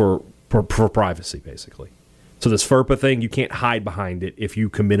for privacy, basically. So this FERPA thing, you can't hide behind it if you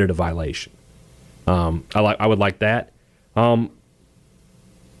committed a violation. I would like that. I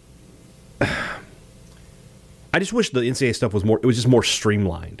just wish the NCAA stuff was just more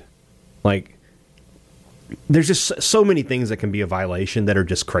streamlined. There's just so many things that can be a violation that are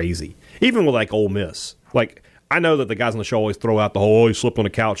just crazy. Even with Ole Miss. I know that the guys on the show always throw out the whole he slipped on a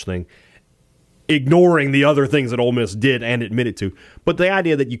couch thing, ignoring the other things that Ole Miss did and admitted to. But the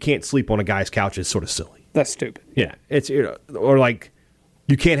idea that you can't sleep on a guy's couch is sort of silly. That's stupid. Yeah, it's or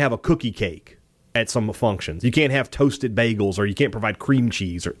you can't have a cookie cake at some functions. You can't have toasted bagels, or you can't provide cream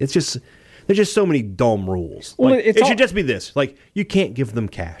cheese, or there's just so many dumb rules. Well, it should just be this: you can't give them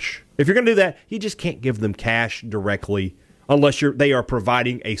cash. If you're going to do that, you just can't give them cash directly unless they are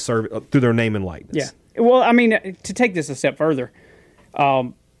providing a service through their name and likeness. Yeah. Well, I mean, to take this a step further,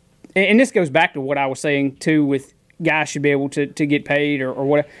 and this goes back to what I was saying too, with guys should be able to get paid or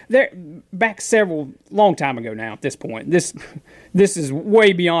whatever. Back long time ago now. At this point, this is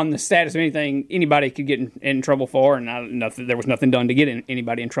way beyond the status of anything anybody could get in trouble for, and there was nothing done to get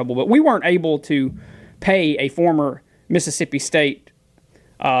anybody in trouble. But we weren't able to pay a former Mississippi State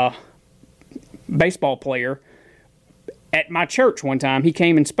baseball player at my church one time. He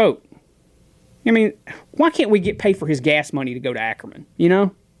came and spoke. I mean, why can't we get paid for his gas money to go to Ackerman?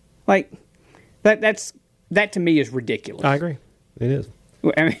 That to me is ridiculous. I agree. It is.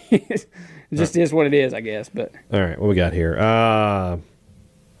 I mean, it just is what it is, I guess. But all right, what we got here? The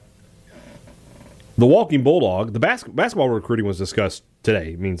Walking Bulldog. The basketball recruiting was discussed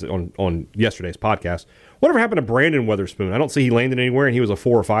today. It means on yesterday's podcast. Whatever happened to Brandon Weatherspoon? I don't see he landed anywhere, and he was a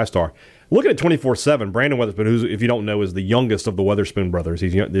 4 or 5 star. Looking at 24/7, Brandon Weatherspoon, who, if you don't know, is the youngest of the Weatherspoon brothers.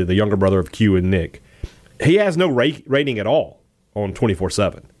 He's the younger brother of Q and Nick. He has no rating at all on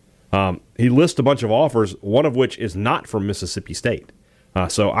 24/7. He lists a bunch of offers, one of which is not from Mississippi State.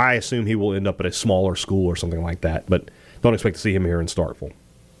 So I assume he will end up at a smaller school or something like that, but don't expect to see him here in Starkville.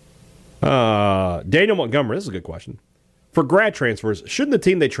 Daniel Montgomery, this is a good question. For grad transfers, shouldn't the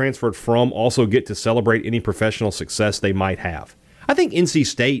team they transferred from also get to celebrate any professional success they might have? I think NC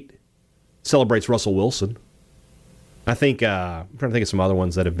State celebrates Russell Wilson. I think I'm trying to think of some other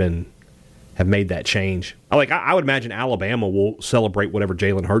ones that have made that change. I would imagine Alabama will celebrate whatever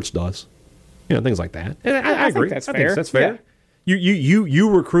Jalen Hurts does. Things like that. And I agree. Think that's fair. Yeah. You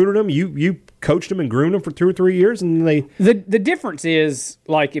recruited them, you coached them and groomed them for 2 or 3 years, and they. The difference is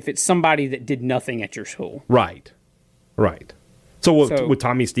if it's somebody that did nothing at your school. Right. So would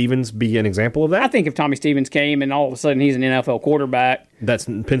Tommy Stevens be an example of that? I think if Tommy Stevens came and all of a sudden he's an NFL quarterback,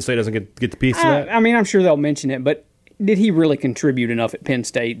 Penn State doesn't get the piece of that. I mean, I'm sure they'll mention it, but did he really contribute enough at Penn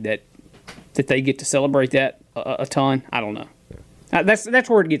State that they get to celebrate that a ton? I don't know. That's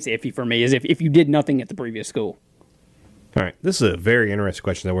where it gets iffy for me, is if you did nothing at the previous school. All right. This is a very interesting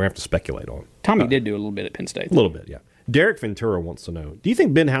question that we're going to have to speculate on. Tommy did do a little bit at Penn State. A little bit, yeah. Derek Ventura wants to know, do you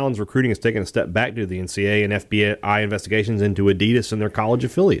think Ben Howland's recruiting has taken a step back due to the NCAA and FBI investigations into Adidas and their college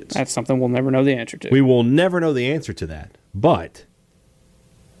affiliates? That's something we'll never know the answer to. We will never know the answer to that. But,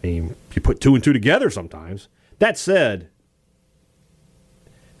 you put 2 and 2 together sometimes. That said,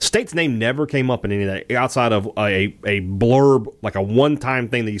 State's name never came up in any of that outside of a blurb, like a one-time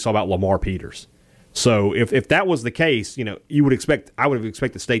thing that you saw about Lamar Peters. So if that was the case, I would have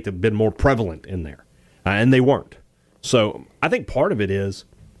expected State to have been more prevalent in there, and they weren't. So I think part of it is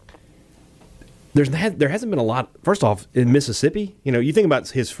there hasn't been a lot. First off, in Mississippi, you think about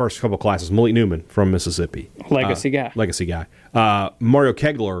his first couple classes. Malik Newman from Mississippi, legacy guy. Mario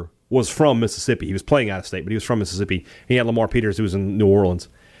Kegler was from Mississippi. He was playing out of state, but he was from Mississippi. He had Lamar Peters, who was in New Orleans.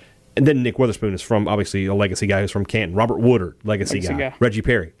 And then Nick Witherspoon is from, obviously, a legacy guy who's from Canton. Robert Woodard, legacy guy. Reggie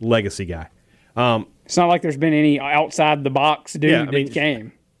Perry, legacy guy. It's not like there's been any outside the box dude that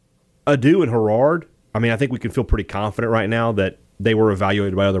came. Adu and Herard, I mean, I think we can feel pretty confident right now that they were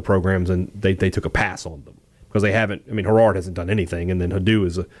evaluated by other programs and they took a pass on them because they haven't. I mean, Herard hasn't done anything, and then Adu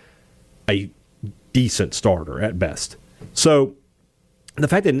is a decent starter at best. So the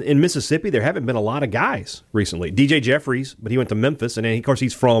fact that in Mississippi there haven't been a lot of guys recently. DJ Jeffries, but he went to Memphis, and then, of course,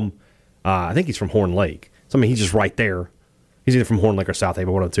 he's from I think he's from Horn Lake. So, I mean, he's just right there. He's either from Horn Lake or South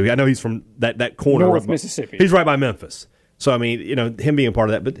Haven, one of the two. I know he's from that corner. North Mississippi. He's right by Memphis. So, I mean, him being part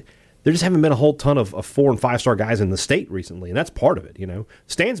of that. But there just haven't been a whole ton of 4- and 5-star guys in the state recently, and that's part of it,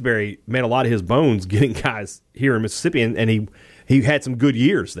 Stansbury made a lot of his bones getting guys here in Mississippi, and he had some good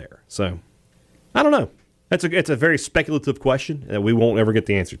years there. So, I don't know. It's a very speculative question that we won't ever get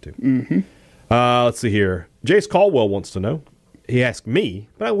the answer to. Mm-hmm. Let's see here. Jace Caldwell wants to know. He asked me,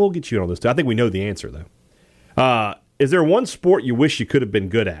 but I will get you on this too. I think we know the answer, though. Is there one sport you wish you could have been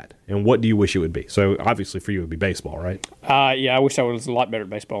good at, and what do you wish it would be? So, obviously, for you, it would be baseball, right? Yeah, I wish I was a lot better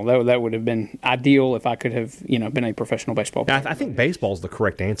at baseball. That would have been ideal if I could have, been a professional baseball player. I think baseball is the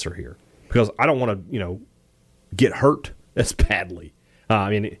correct answer here because I don't want to, get hurt as badly.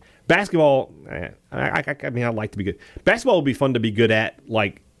 Basketball, I'd like to be good. Basketball would be fun to be good at,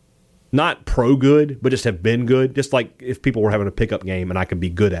 like, not pro good, but just have been good. Just like if people were having a pickup game and I could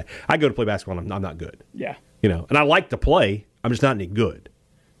be good at. I go to play basketball and I'm not good. Yeah. And I like to play. I'm just not any good.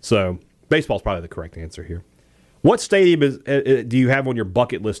 So baseball's probably the correct answer here. What stadium do you have on your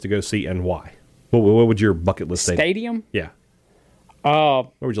bucket list to go see and why? What would your bucket list say? Stadium? Yeah. Where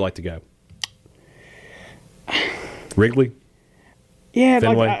would you like to go? Wrigley? Yeah,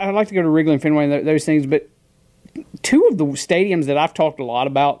 I'd like to go to Wrigley and Fenway and those things, but two of the stadiums that I've talked a lot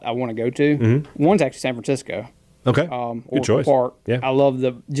about I want to go to, one's actually San Francisco. Okay, good choice. Park. Yeah. I love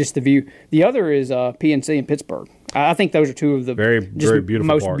the view. The other is PNC in Pittsburgh. I think those are two of the very beautiful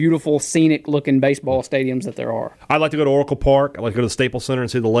most beautiful, scenic-looking baseball stadiums that there are. I'd like to go to Oracle Park. I'd like to go to the Staples Center and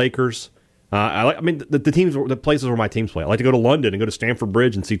see the Lakers. The places where my teams play. I'd like to go to London and go to Stamford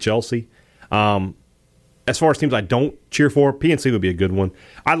Bridge and see Chelsea. As far as teams I don't cheer for, PNC would be a good one.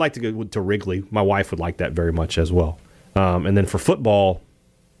 I'd like to go to Wrigley. My wife would like that very much as well. And then for football,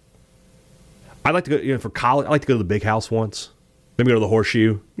 I'd like to go. For college, I'd like to go to the Big House once. Maybe go to the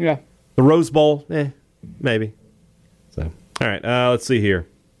Horseshoe. Yeah. The Rose Bowl, maybe. So, all right. Let's see here.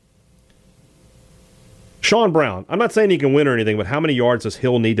 Sean Brown. I'm not saying he can win or anything, but how many yards does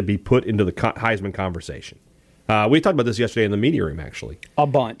Hill need to be put into the Heisman conversation? We talked about this yesterday in the media room, actually. A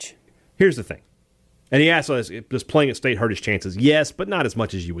bunch. Here's the thing. And he asked us, does playing at State hurt his chances? Yes, but not as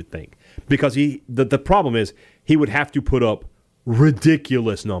much as you would think. Because the problem is he would have to put up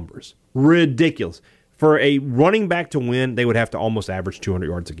ridiculous numbers. Ridiculous. For a running back to win, they would have to almost average 200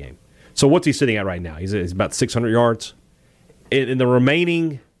 yards a game. So what's he sitting at right now? He's about 600 yards. In the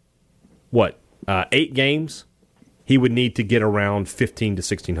remaining, 8 games, he would need to get around 1,500 to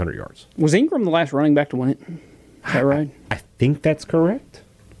 1,600 yards. Was Ingram the last running back to win it? Is that right? I think that's correct.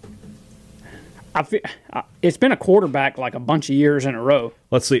 It's been a quarterback like a bunch of years in a row.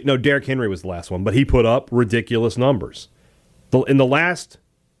 Let's see. No, Derrick Henry was the last one, but he put up ridiculous numbers. In the last,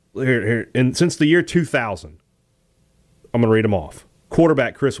 since the year 2000, I'm going to read them off.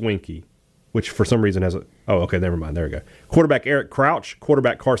 Quarterback Chris Weinke, which for some reason has never mind. There we go. Quarterback Eric Crouch,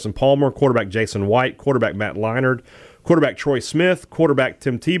 quarterback Carson Palmer, quarterback Jason White, quarterback Matt Leinart, quarterback Troy Smith, quarterback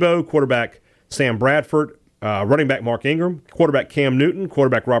Tim Tebow, quarterback Sam Bradford, running back Mark Ingram, quarterback Cam Newton,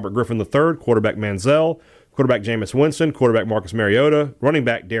 quarterback Robert Griffin III, quarterback Manziel, quarterback Jameis Winston, quarterback Marcus Mariota, running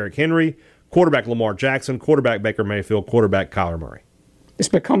back Derrick Henry, quarterback Lamar Jackson, quarterback Baker Mayfield, quarterback Kyler Murray. It's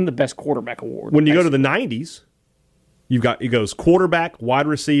become the best quarterback award. When you go to the 90s, it goes quarterback, wide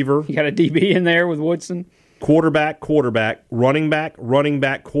receiver. You got a DB in there with Woodson. Quarterback, running back,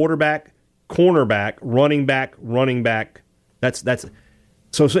 quarterback, cornerback, running back. That's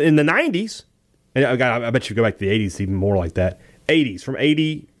so in the 90s. And I bet you go back to the 80s, even more like that. 80s, from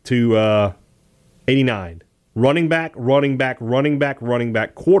 80 to 89. Running back, quarterback,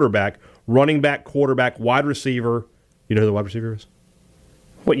 wide receiver. You know who the wide receiver is?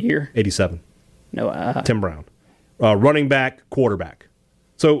 What year? 87. No. Tim Brown. Running back, quarterback.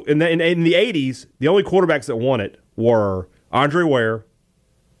 So in the 80s, the only quarterbacks that won it were Andre Ware,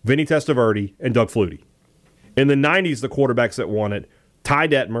 Vinny Testaverde, and Doug Flutie. In the 90s, the quarterbacks that won it, Ty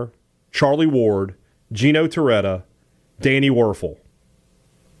Detmer, Charlie Ward, Gino Torretta, Danny Werfel.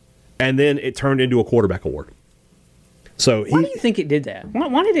 And then it turned into a quarterback award. So why do you think it did that?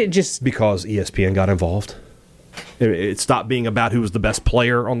 Why did it just... Because ESPN got involved. It stopped being about who was the best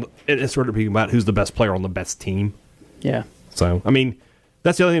player it started being about who's the best player on the best team. Yeah. So,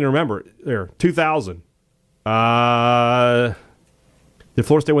 that's the other thing to remember. There, 2000. Did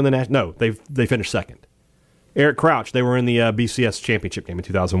Florida State win the national? No, they finished second. Eric Crouch, they were in the BCS championship game in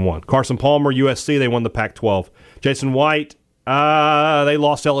 2001. Carson Palmer, USC, they won the Pac-12. Jason White, they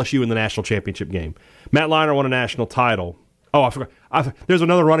lost LSU in the national championship game. Matt Leinart won a national title. Oh, I forgot. There's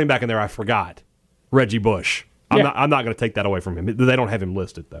another running back in there I forgot. Reggie Bush. I'm not going to take that away from him. They don't have him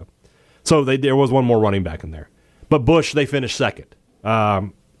listed, though. So there was one more running back in there. But Bush, they finished second.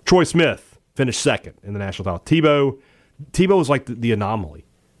 Troy Smith finished second in the national title. Tebow was like the anomaly.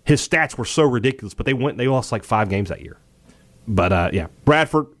 His stats were so ridiculous, but they lost like 5 games that year. But,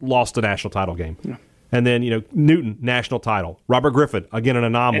 Bradford lost the national title game. Yeah. And then, Newton, national title. Robert Griffin, again, an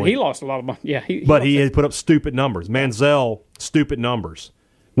anomaly. And he lost a lot of money. Yeah, he had put up stupid numbers. Manziel, stupid numbers.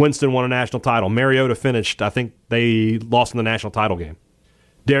 Winston won a national title. Mariota finished, I think they lost in the national title game.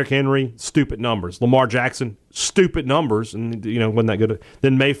 Derrick Henry, stupid numbers. Lamar Jackson, stupid numbers. And, wasn't that good.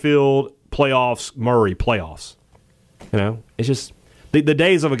 Then Mayfield, playoffs. Murray, playoffs. It's just the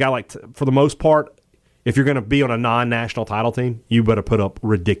days of a guy like, for the most part, if you're going to be on a non-national title team, you better put up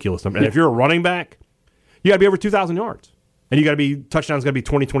ridiculous numbers. And if you're a running back, you got to be over 2,000 yards. And you got to be, touchdowns got to be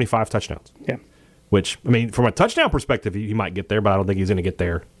 20, 25 touchdowns. Yeah. Which, from a touchdown perspective, he might get there, but I don't think he's going to get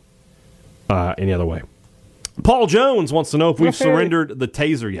there any other way. Paul Jones wants to know if we've surrendered the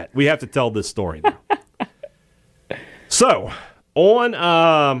taser yet. We have to tell this story now. So,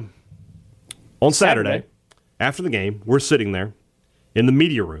 on Saturday, after the game, we're sitting there in the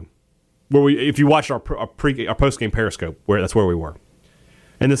media room, where if you watch our post-game Periscope, that's where we were.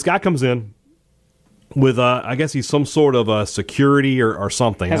 And this guy comes in with, I guess he's some sort of security or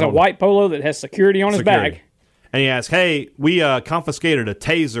something. Has a white polo that has security on his bag. And he asks, hey, we confiscated a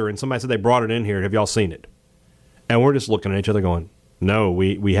taser, and somebody said they brought it in here. Have y'all seen it? And we're just looking at each other going, no,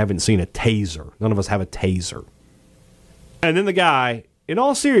 we haven't seen a taser. None of us have a taser. And then the guy, in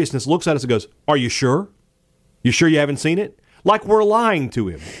all seriousness, looks at us and goes, are you sure? You sure you haven't seen it? Like we're lying to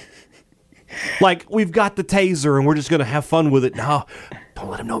him. Like, we've got the taser, and we're just going to have fun with it. No, don't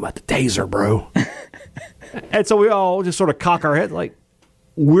let him know about the taser, bro. And so we all just sort of cock our heads like,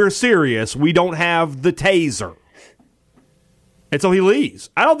 we're serious. We don't have the taser. And so he leaves.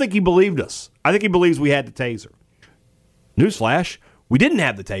 I don't think he believed us. I think he believes we had the taser. Newsflash, we didn't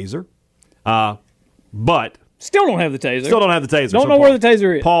have the taser. But... Still don't have the taser. Still don't have the taser. Don't know where the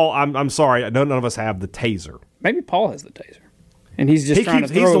taser is. Paul, I'm sorry. None of us have the taser. Maybe Paul has the taser. And he's just trying to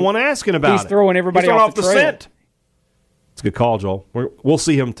throw... He's the one asking about it. He's throwing everybody off the trail. Scent. It's a good call, Joel. We'll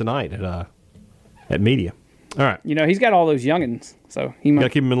see him tonight at media. All right. He's got all those youngins, so he might... Got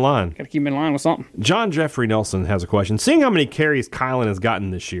to keep him in line. Got to keep him in line with something. John Jeffrey Nelson has a question. Seeing how many carries Kylan has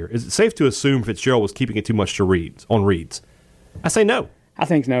gotten this year, is it safe to assume Fitzgerald was keeping it too much on reads? I say no. I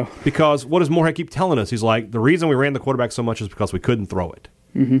think no. Because what does Moorhead keep telling us? He's like, the reason we ran the quarterback so much is because we couldn't throw it.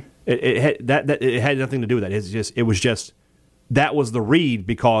 Mm-hmm. It had nothing to do with that. It was just that was the read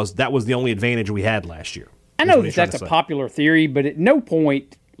because that was the only advantage we had last year. I know that's a popular theory, but at no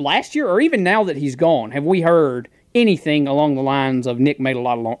point last year or even now that he's gone have we heard anything along the lines of Nick made a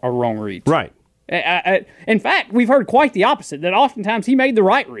lot of wrong reads. Right. In fact, we've heard quite the opposite, that oftentimes he made the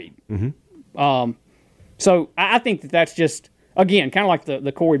right read. Mm-hmm. So I think that's just, again, kind of like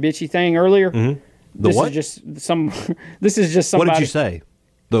the Corey Bitchie thing earlier. Mm-hmm. This is just somebody. What did you say?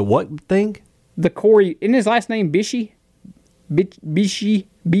 The what thing? The Corey, isn't his last name Bishi?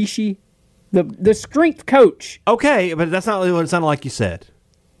 Bishi? The strength coach. Okay, but that's not what it sounded like you said.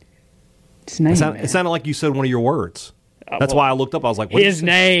 His name. It sounded like you said one of your words. That's why I looked up. I was like, what his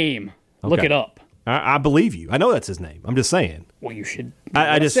name. Okay. Look it up. I believe you. I know that's his name. I'm just saying. Well, you should.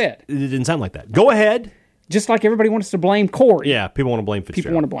 I just said. It didn't sound like that. Go ahead. Just like everybody wants to blame Corey. Yeah, people want to blame Fitzgerald.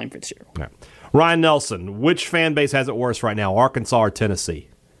 People want to blame Fitzgerald. Yeah. Ryan Nelson, which fan base has it worse right now, Arkansas or Tennessee?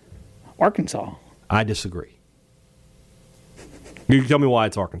 Arkansas. I disagree. You can tell me why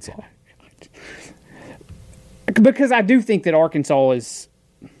it's Arkansas. Because I do think that Arkansas is...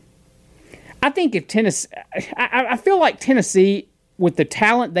 I think if Tennessee... I feel like Tennessee, with the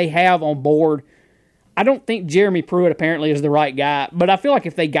talent they have on board, I don't think Jeremy Pruitt apparently is the right guy, but I feel like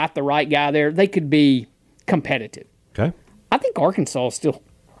if they got the right guy there, they could be competitive. Okay. I think Arkansas is still...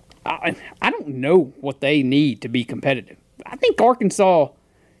 I don't know what they need to be competitive. I think Arkansas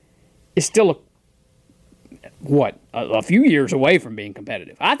is still a few years away from being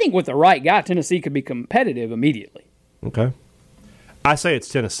competitive. I think with the right guy, Tennessee could be competitive immediately. Okay. I say it's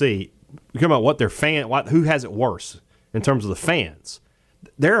Tennessee. You're talking about what their who has it worse in terms of the fans.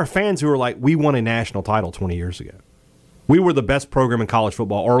 There are fans who are like, we won a national title 20 years ago. We were the best program in college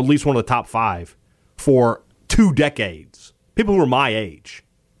football, or at least one of the top 5 for 2 decades. People who are my age.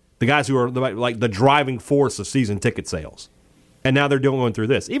 The guys who are like the driving force of season ticket sales. And now they're going through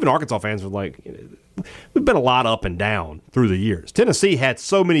this. Even Arkansas fans are like, we've been a lot up and down through the years. Tennessee had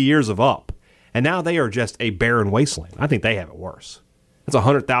so many years of up, and now they are just a barren wasteland. I think they have it worse. It's a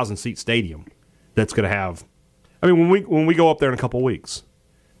 100,000-seat stadium that's going to have. I mean, when we go up there in a couple of weeks,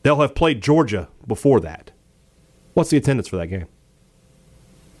 they'll have played Georgia before that. What's the attendance for that game?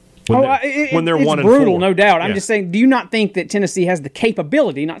 When they're 1-4, it's brutal, no doubt. I'm just saying, do you not think that Tennessee has the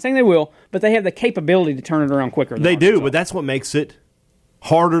capability? Not saying they will, but they have the capability to turn it around quicker. They do, but that's what makes it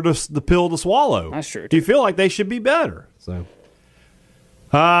harder the pill to swallow. That's true. Do you feel like they should be better? So,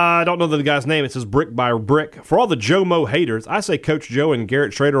 I don't know the guy's name. It says Brick by Brick. For all the Joe Mo haters, I say Coach Joe and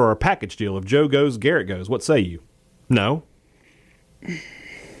Garrett Schrader are a package deal. If Joe goes, Garrett goes. What say you? No.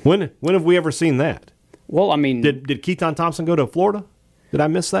 When have we ever seen that? Well, I mean, did Keaton Thompson go to Florida? Did I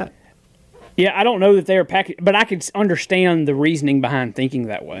miss that? Yeah, I don't know that they're package, but I could understand the reasoning behind thinking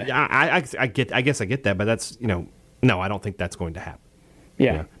that way. Yeah, I guess I get that, but that's no, I don't think that's going to happen.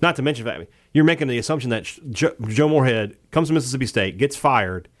 Yeah. Not to mention that you're making the assumption that Joe Moorhead comes to Mississippi State, gets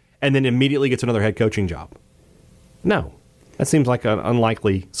fired, and then immediately gets another head coaching job. No, that seems like an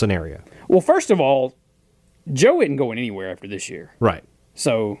unlikely scenario. Well, first of all, Joe isn't going anywhere after this year, right?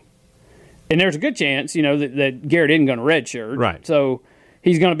 So, and there's a good chance, that Garrett isn't going to redshirt, right? So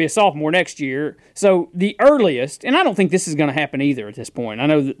he's going to be a sophomore next year. So the earliest, and I don't think this is going to happen either at this point. I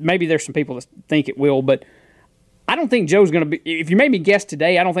know that maybe there's some people that think it will, but I don't think Joe's going to be. If you made me guess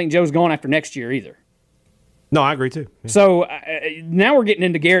today, I don't think Joe's going after next year either. No, I agree too. Yeah. So now we're getting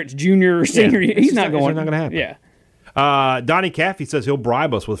into Garrett's junior or senior. Yeah, he's not going. It's not going to happen. Yeah. Donnie Caffey says he'll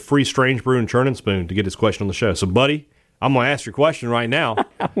bribe us with free Strange Brew and Churning Spoon to get his question on the show. So, buddy, I'm going to ask your question right now.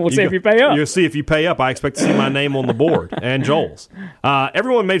 We'll see if you pay up. You'll see if you pay up. I expect to see my name on the board and Joel's.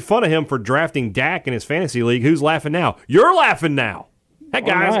 Everyone made fun of him for drafting Dak in his fantasy league. Who's laughing now? You're laughing now. That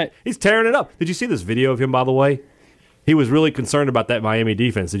guy, he's tearing it up. Did you see this video of him, by the way? He was really concerned about that Miami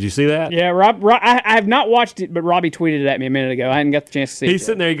defense. Did you see that? Yeah, Rob I have not watched it, but Robbie tweeted it at me a minute ago. I hadn't got the chance to see it. He's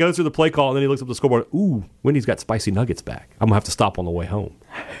sitting there, he goes through the play call, and then he looks up the scoreboard. Ooh, Wendy's got spicy nuggets back. I'm going to have to stop on the way home.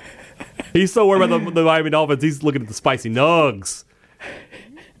 He's so worried about the Miami Dolphins, he's looking at the spicy nugs.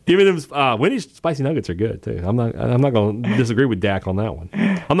 Give me them. Wendy's spicy nuggets are good, too. I'm not going to disagree with Dak on that one.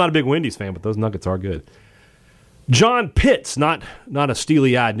 I'm not a big Wendy's fan, but those nuggets are good. John Pitts, not a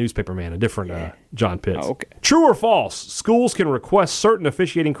steely-eyed newspaper man, a different John Pitts. Oh, okay. True or false, schools can request certain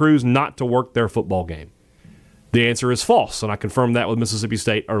officiating crews not to work their football game. The answer is false, and I confirmed that with Mississippi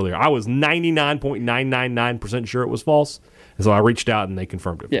State earlier. I was 99.999% sure it was false, and so I reached out and they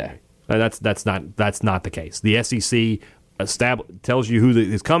confirmed it for me. That's not the case. The SEC tells you who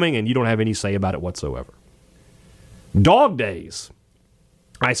is coming, and you don't have any say about it whatsoever. Dog days.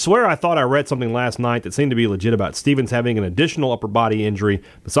 I swear I thought I read something last night that seemed to be legit about Stevens having an additional upper body injury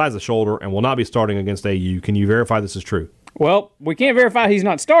besides the shoulder and will not be starting against AU. Can you verify this is true? Well, we can't verify he's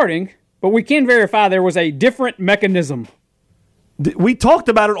not starting, but we can verify there was a different mechanism. We talked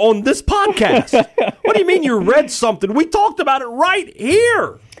about it on this podcast. What do you mean you read something? We talked about it right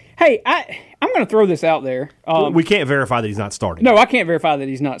here. Hey, I'm going to throw this out there. We can't verify that he's not starting. No, I can't verify that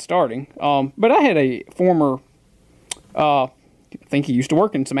he's not starting. But I had a former... I think he used to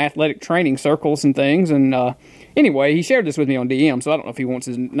work in some athletic training circles and things. And anyway, he shared this with me on DM, so I don't know if he wants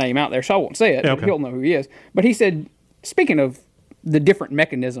his name out there, so I won't say it. Yeah, okay. He'll know who he is. But he said, speaking of the different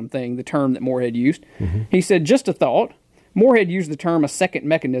mechanism thing, the term that Moorhead used, he said, just a thought. Moorhead used the term a second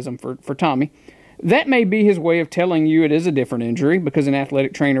mechanism for Tommy. That may be his way of telling you it is a different injury, because in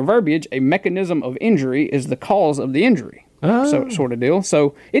athletic trainer verbiage, a mechanism of injury is the cause of the injury. So sort of deal.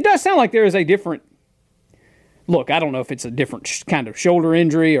 So it does sound like there is a different... Look, I don't know if it's a different kind of shoulder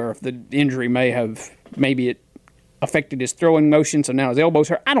injury or if the injury maybe it affected his throwing motion, so now his elbow's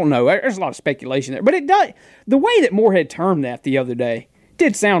hurt. I don't know. There's a lot of speculation there. But it does. The way that Moorhead termed that the other day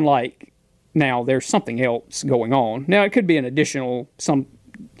did sound like now there's something else going on. Now, it could be an additional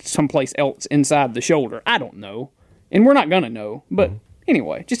someplace else inside the shoulder. I don't know. And we're not going to know. But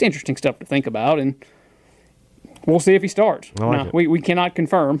anyway, just interesting stuff to think about, and we'll see if he starts. We cannot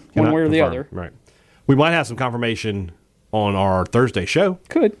confirm one way or the other. Right. We might have some confirmation on our Thursday show.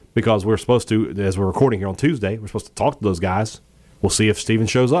 Could. Because we're supposed to, as we're recording here on Tuesday, we're supposed to talk to those guys. We'll see if Steven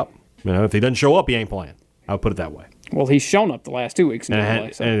shows up. If he doesn't show up, he ain't playing. I would put it that way. Well, he's shown up the last 2 weeks.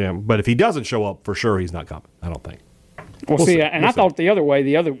 But if he doesn't show up, for sure he's not coming. I don't think. We'll see. And I thought the other way,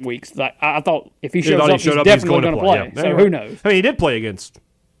 the other weeks, I thought if he shows up, he's definitely going to play. Yeah. So who knows? I mean, he did play against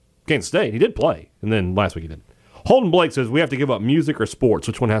Kansas State. He did play. And then last week he didn't. Holden Blake says, we have to give up music or sports.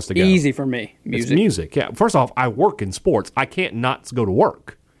 Which one has to go? Easy for me. Music. It's music, yeah. First off, I work in sports. I can't not go to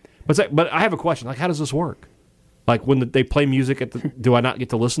work. But I have a question. Like, how does this work? Like, when they play music, do I not get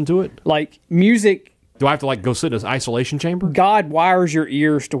to listen to it? Like, music Do I have to like go sit in an isolation chamber? God wires your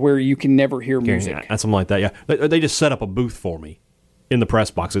ears to where you can never hear music. Yeah, something like that. Yeah, they just set up a booth for me in the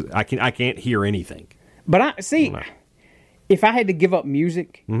press box. I can't hear anything. But if I had to give up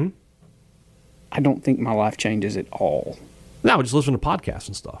music, I don't think my life changes at all. No, just listen to podcasts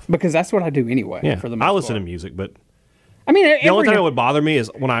and stuff. Because that's what I do anyway. Yeah, for the most I listen part. to music, but I mean, the only time it would bother me is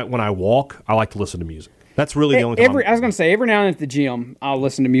when I walk. I like to listen to music. That's really the only time. I was going to say, every now and then at the gym, I'll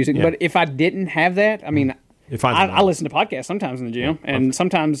listen to music. Yeah. But if I didn't have that, I mean, I listen to podcasts sometimes in the gym. And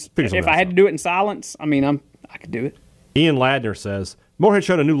sometimes, if I had to do it in silence, I mean, I could do it. Ian Ladner says, Moorhead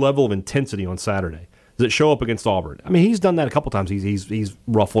showed a new level of intensity on Saturday. Does it show up against Auburn? I mean, he's done that a couple times. He's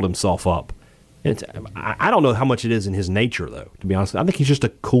ruffled himself up. I don't know how much it is in his nature, though, to be honest. I think he's just a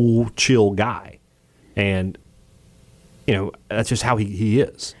cool, chill guy. And, that's just how he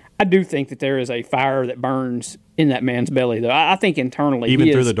is. I do think that there is a fire that burns in that man's belly, though. I think internally,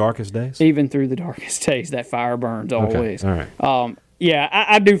 even through the darkest days. Even through the darkest days, that fire burns always. Okay. All right. Yeah,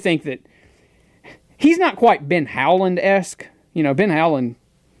 I do think that he's not quite Ben Howland-esque. Ben Howland,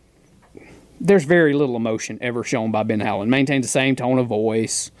 there's very little emotion ever shown by Ben Howland. Maintains the same tone of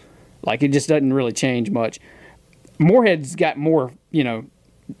voice. Like, it just doesn't really change much. Moorhead's got more,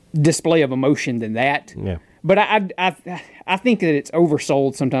 display of emotion than that. Yeah. But I think that it's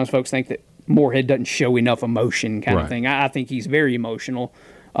oversold. Sometimes folks think that Moorhead doesn't show enough emotion kind of thing. I think he's very emotional.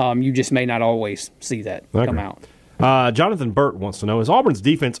 You just may not always see that come out. Jonathan Burt wants to know, is Auburn's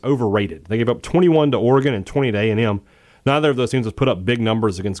defense overrated? They gave up 21 to Oregon and 20 to A&M. Neither of those teams has put up big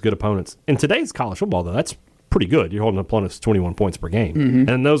numbers against good opponents. In today's college football, though, that's pretty good. You're holding opponents 21 points per game. Mm-hmm.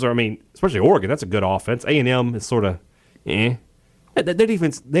 And those are, especially Oregon, that's a good offense. A&M is sort of, Their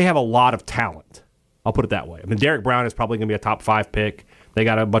defense, they have a lot of talent. I'll put it that way. Derek Brown is probably going to be a top 5 pick. They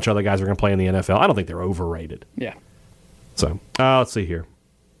got a bunch of other guys who are going to play in the NFL. I don't think they're overrated. Yeah. So, let's see here.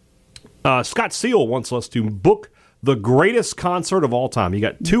 Scott Seal wants us to book the greatest concert of all time. You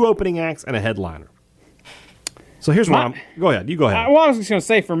got 2 opening acts and a headliner. So here's what go ahead. You go ahead. I was just going to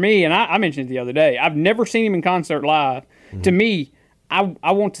say, for me, and I mentioned it the other day, I've never seen him in concert live. Mm-hmm. To me,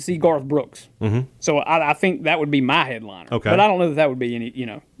 I want to see Garth Brooks. Mm-hmm. So I think that would be my headliner. Okay. But I don't know that would be any,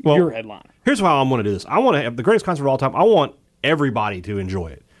 your headliner. Here's how I'm going to do this. I want to have the greatest concert of all time. I want everybody to enjoy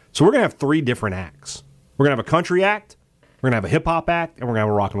it. So we're going to have 3 different acts. We're going to have a country act, we're going to have a hip-hop act, and we're going to have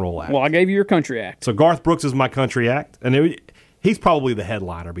a rock and roll act. Well, I gave you your country act. So Garth Brooks is my country act, and he's probably the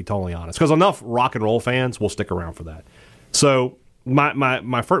headliner, to be totally honest, because enough rock and roll fans will stick around for that. So my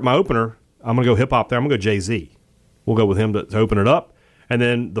opener, I'm going to go hip-hop there. I'm going to go Jay-Z. We'll go with him to open it up. And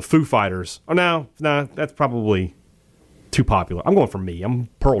then the Foo Fighters. Oh, no, that's probably too popular. I'm going for me.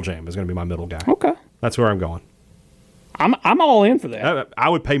 Pearl Jam is going to be my middle guy. Okay. That's where I'm going. I'm all in for that. I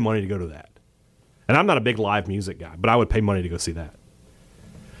would pay money to go to that. And I'm not a big live music guy, but I would pay money to go see that.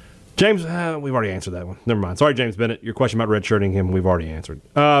 James, we've already answered that one. Never mind. Sorry, James Bennett. Your question about redshirting him, we've already answered.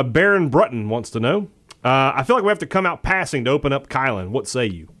 Baron Brutton wants to know, I feel like we have to come out passing to open up Kylan. What say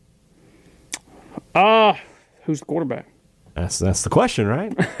you? Who's the quarterback? That's the question,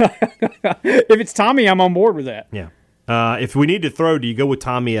 right? If it's Tommy, I'm on board with that. Yeah. If we need to throw, do you go with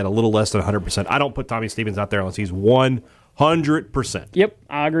Tommy at a little less than 100%? I don't put Tommy Stevens out there unless he's 100%. Yep,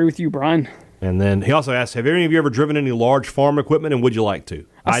 I agree with you, Brian. And then he also asked, have any of you ever driven any large farm equipment, and would you like to?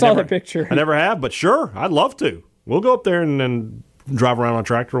 I saw the picture. I never have, but sure, I'd love to. We'll go up there and drive around on a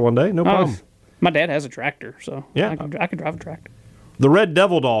tractor one day. No problem. My dad has a tractor, so yeah. I could drive a tractor. The Red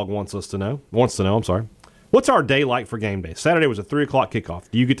Devil Dog wants to know, what's our day like for game day? Saturday was a 3 o'clock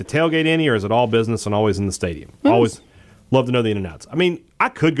kickoff. Do you get to tailgate any, or is it all business and always in the stadium? Nice. Always love to know the in and outs. I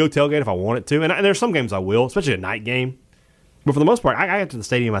could go tailgate if I wanted to, and there's some games I will, especially a night game. But for the most part, I got to the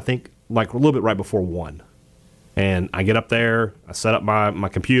stadium, I think, like a little bit right before 1. And I get up there, I set up my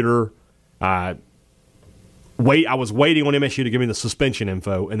computer, I was waiting on MSU to give me the suspension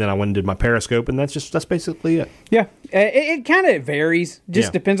info, and then I went and did my Periscope, and that's basically it. Yeah, it kind of varies.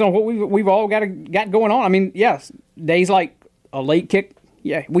 Just depends on what we've all got going on. Yes, days like a late kick.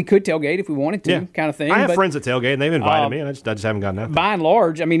 Yeah, we could tailgate if we wanted to, kind of thing. I have friends that tailgate, and they've invited me, and I just haven't gotten out there. By and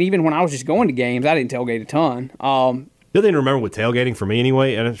large, even when I was just going to games, I didn't tailgate a ton. The other thing to remember with tailgating for me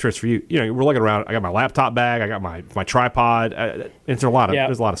anyway, and I'm sure it's for you, we're looking around, I got my laptop bag, I got my tripod, there's a lot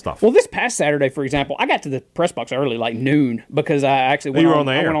of stuff. Well, this past Saturday, for example, I got to the press box early, like noon, because I actually went on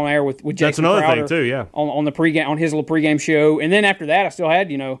the air with Jason That's another Crowder thing too, yeah. On the pregame, on his little pregame show, and then after that, I still had,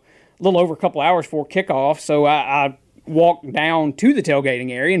 a little over a couple hours before kickoff, so I walked down to the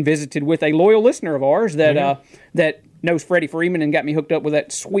tailgating area and visited with a loyal listener of ours that knows Freddie Freeman and got me hooked up with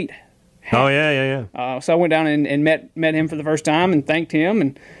that sweet hat. Oh, yeah. So I went down and met him for the first time and thanked him.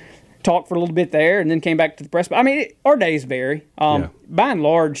 And talked for a little bit there, and then came back to the press. I mean, our days vary. By and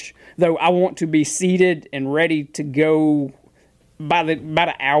large, though, I want to be seated and ready to go about an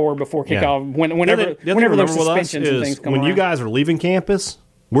hour before kickoff. Whenever those suspensions and things come when around. you guys are leaving campus,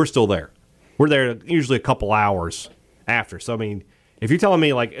 we're still there. We're there usually a couple hours after. So I mean, if you're telling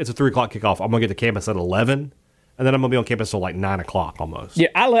me like it's a 3:00 kickoff, I'm gonna get to campus at 11, and then I'm gonna be on campus till like 9 o'clock almost. Yeah,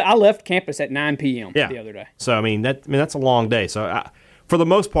 I left campus at 9 p.m. the other day. So I mean that's a long day. So for the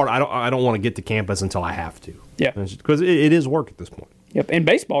most part, I don't want to get to campus until I have to. Yeah, because it is work at this point. Yep, and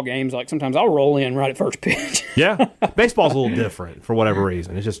baseball games, like sometimes I'll roll in right at first pitch. Yeah, baseball's a little different for whatever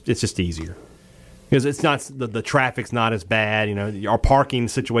reason. It's just easier. Because it's not the traffic's not as bad, you know. Our parking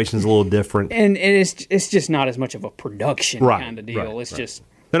situation is a little different, and it's just not as much of a production kind of deal. It's just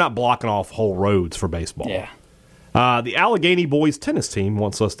they're not blocking off whole roads for baseball. Yeah. The Allegheny boys tennis team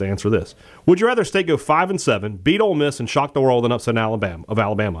wants us to answer this: would you rather State go 5-7, beat Ole Miss, and shock the world and upset Alabama,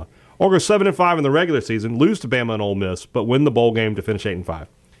 or go 7-5 in the regular season, lose to Bama and Ole Miss, but win the bowl game to finish 8-5?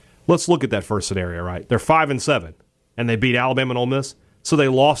 Let's look at that first scenario. Right, they're 5-7, and they beat Alabama and Ole Miss, so they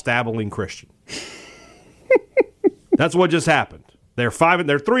lost to Abilene Christian. That's what just happened. They're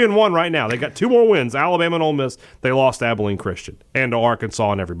 3-1 right now. They got 2 more wins. Alabama and Ole Miss. They lost to Abilene Christian and to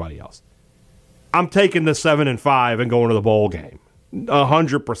Arkansas and everybody else. I'm taking the 7-5 and going to the bowl game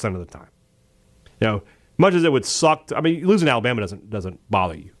 100% of the time. You know, much as it would suck. Losing to Alabama doesn't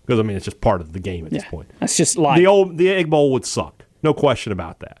bother you because I mean it's just part of the game at this point. That's just life. The Egg Bowl would suck, no question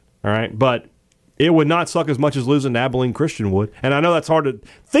about that. All right, but it would not suck as much as losing to Abilene Christian would. And I know that's hard to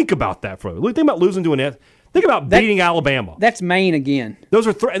think about that for. Think about losing to Think about beating Alabama. That's Maine again. Those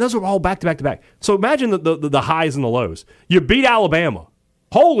are all back to back to back. So imagine the highs and the lows. You beat Alabama.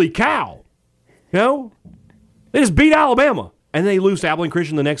 Holy cow! You know, they just beat Alabama, and then they lose to Abilene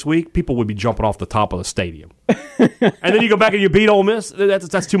Christian the next week. People would be jumping off the top of the stadium. And then you go back and you beat Ole Miss.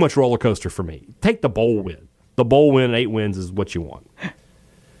 That's too much roller coaster for me. Take the bowl win. The bowl win, 8 wins is what you want.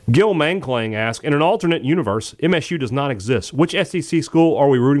 Gil Manklang asks, in an alternate universe, MSU does not exist. Which SEC school are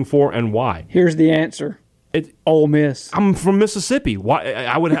we rooting for and why? Here's the answer. Ole Miss. I'm from Mississippi. Why?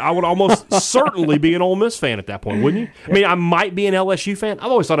 I would almost certainly be an Ole Miss fan at that point, wouldn't you? I mean, I might be an LSU fan.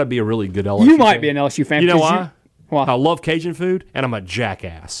 I've always thought I'd be a really good LSU fan. You might be an LSU fan. You know why? I love Cajun food, and I'm a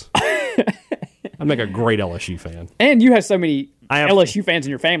jackass. I'd make a great LSU fan. And you have so many LSU fans in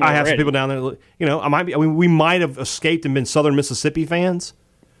your family I have some people down there. You know, we might have escaped and been Southern Mississippi fans,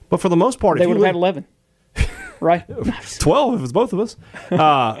 but for the most part, they would have had 11. Right? 12 if it's both of us.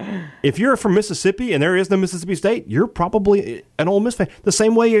 If you're from Mississippi and there is no Mississippi State, you're probably an Ole Miss fan. The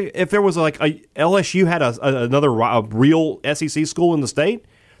same way if there was like a LSU had another real SEC school in the state,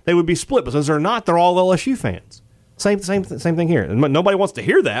 they would be split. But since they're not, they're all LSU fans. Same thing here. And nobody wants to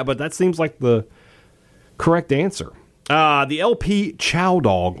hear that, but that seems like the correct answer. The LP Chow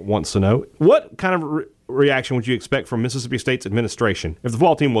Dog wants to know, what kind of reaction would you expect from Mississippi State's administration if the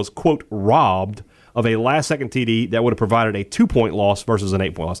football team was, quote, robbed of a last-second TD that would have provided a 2-point loss versus an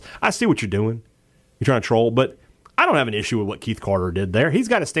 8-point loss? I see what you're doing. You're trying to troll, but I don't have an issue with what Keith Carter did there. He's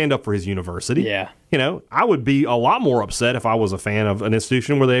got to stand up for his university. Yeah. You know, I would be a lot more upset if I was a fan of an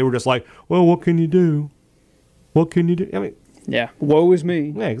institution where they were just like, well, what can you do? What can you do? I mean, yeah, woe is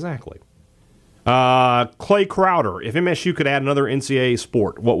me. Yeah, exactly. Clay Crowder, if MSU could add another NCAA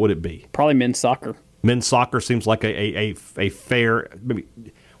sport, what would it be? Probably men's soccer. Men's soccer seems like a fair. Maybe,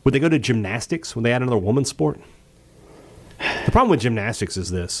 would they go to gymnastics? Would they add another woman's sport? The problem with gymnastics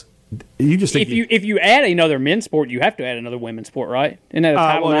is this: you just think if you add another men's sport, you have to add another women's sport, right? Isn't that a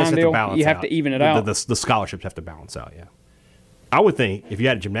Title IX deal? You have to even it out. The scholarships have to balance out. Yeah, I would think if you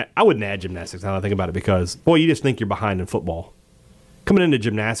had I wouldn't add gymnastics. Now that I think about it, because boy, you just think you're behind in football. Coming into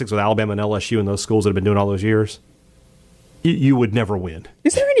gymnastics with Alabama and LSU and those schools that have been doing all those years, you would never win.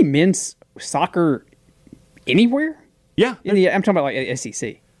 Is there any men's soccer anywhere? Yeah, I'm talking about like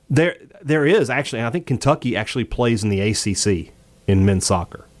SEC. There is actually. And I think Kentucky actually plays in the ACC in men's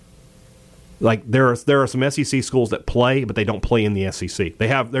soccer. Like there are some SEC schools that play, but they don't play in the SEC.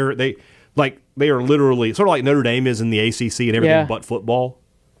 They are literally sort of like Notre Dame is in the ACC and everything but football.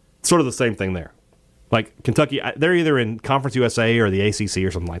 It's sort of the same thing there. Like Kentucky, they're either in Conference USA or the ACC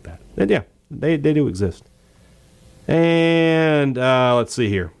or something like that. And yeah, they do exist. And let's see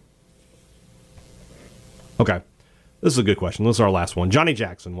here. Okay. This is a good question. This is our last one. Johnny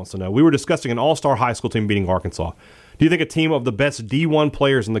Jackson wants to know, we were discussing an all-star high school team beating Arkansas. Do you think a team of the best D1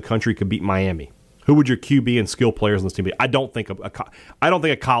 players in the country could beat Miami? Who would your QB and skill players in this team be? I don't think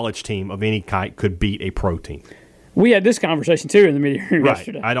a college team of any kind could beat a pro team. We had this conversation too in the media room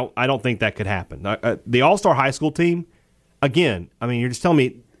yesterday. I don't think that could happen. The all-star high school team, again, I mean, you're just telling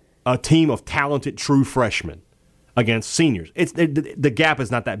me a team of talented true freshmen. against seniors. The gap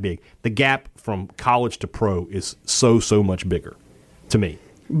is not that big. The gap from college to pro is so much bigger to me.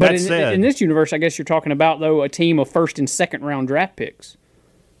 But in this universe, I guess you're talking about, though, a team of first and second round draft picks,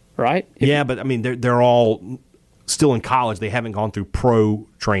 right? But I mean, they're all still in college. They haven't gone through pro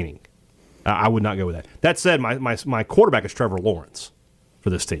training. I would not go with that. That said, my quarterback is Trevor Lawrence for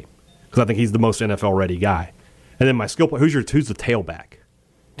this team because I think he's the most NFL ready guy. And then my skill player, who's the tailback?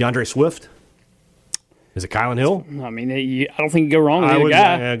 DeAndre Swift? Is it Kylan Hill? I mean, I don't think you can go wrong with either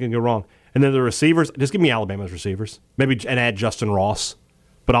guy. Yeah, I can go wrong. And then the receivers, just give me Alabama's receivers. Maybe and add Justin Ross.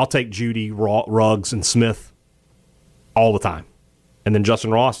 But I'll take Judy, Ruggs, and Smith all the time. And then Justin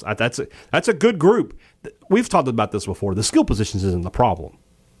Ross, that's a good group. We've talked about this before. The skill positions isn't the problem.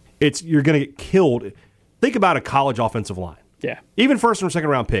 You're going to get killed. Think about a college offensive line. Yeah. Even first or second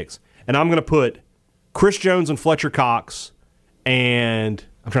round picks. And I'm going to put Chris Jones and Fletcher Cox and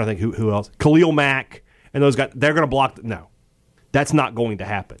I'm trying to think who else. Khalil Mack and those guys. They're going to block. No. That's not going to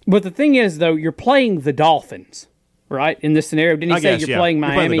happen. But the thing is, though, you're playing the Dolphins. Right, in this scenario, didn't he say you're playing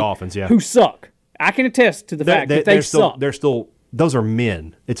Miami, playing the Dolphins, who suck? I can attest to the fact that they suck. They're still those are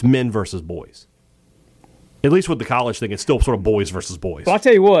men. It's men versus boys. At least with the college thing, it's still sort of boys versus boys. Well, I'll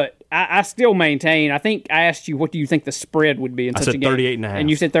tell you what, I still maintain. I think I asked you, what do you think the spread would be in such a game? I said 38.5. And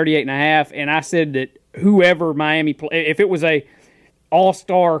you said 38.5, and I said that whoever Miami play, if it was a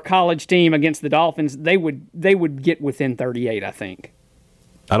all-star college team against the Dolphins, they would get within 38. I think.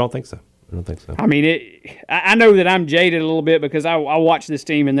 I don't think so. I don't think so. I mean, I know that I'm jaded a little bit because I watch this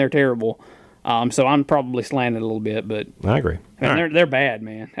team and they're terrible. So I'm probably slanted a little bit, but I agree. They're bad,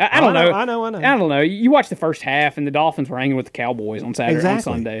 man. I don't know. I know. I don't know. You watch the first half, and the Dolphins were hanging with the Cowboys on Saturday on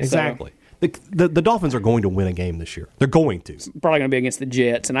Sunday. Exactly. So. The Dolphins are going to win a game this year. They're going to. It's probably going to be against the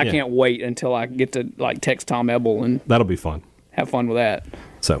Jets, and I can't wait until I get to text Tom Ebel and that'll be fun. Have fun with that.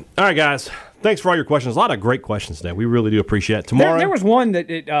 So, all right, guys. Thanks for all your questions. A lot of great questions today. We really do appreciate it. Tomorrow, there was one that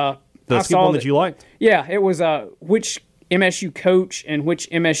the skip one that you liked? Yeah, it was which MSU coach and which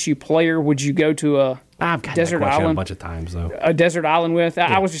MSU player would you go to I've got Desert that question Island a bunch of times, though. A desert island with?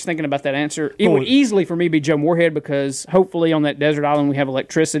 I was just thinking about that answer. It would easily, for me, be Joe Moorhead because hopefully on that desert island we have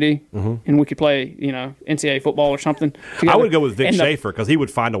electricity and we could play, NCAA football or something together. I would go with Vic Schaefer because he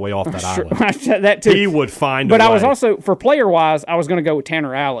would find a way off that island. That too. He would find a way. But I was also, for player-wise, I was going to go with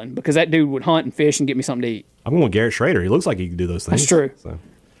Tanner Allen because that dude would hunt and fish and get me something to eat. I'm going with Garrett Schrader. He looks like he can do those things. That's true. So.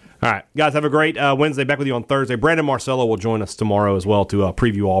 All right, guys, have a great Wednesday. Back with you on Thursday. Brandon Marcello will join us tomorrow as well to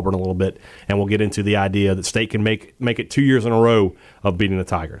preview Auburn a little bit, and we'll get into the idea that State can make it 2 years in a row of beating the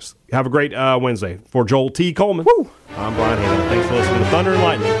Tigers. Have a great Wednesday. For Joel T. Coleman, I'm Brian Hannon. Thanks for listening to Thunder and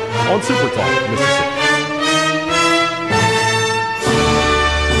Lightning on Super Talk Mississippi.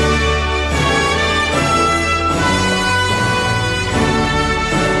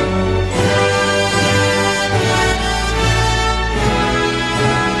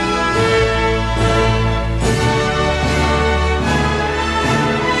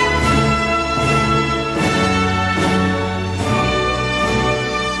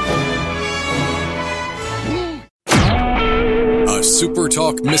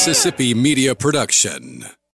 SuperTalk Mississippi Media Production.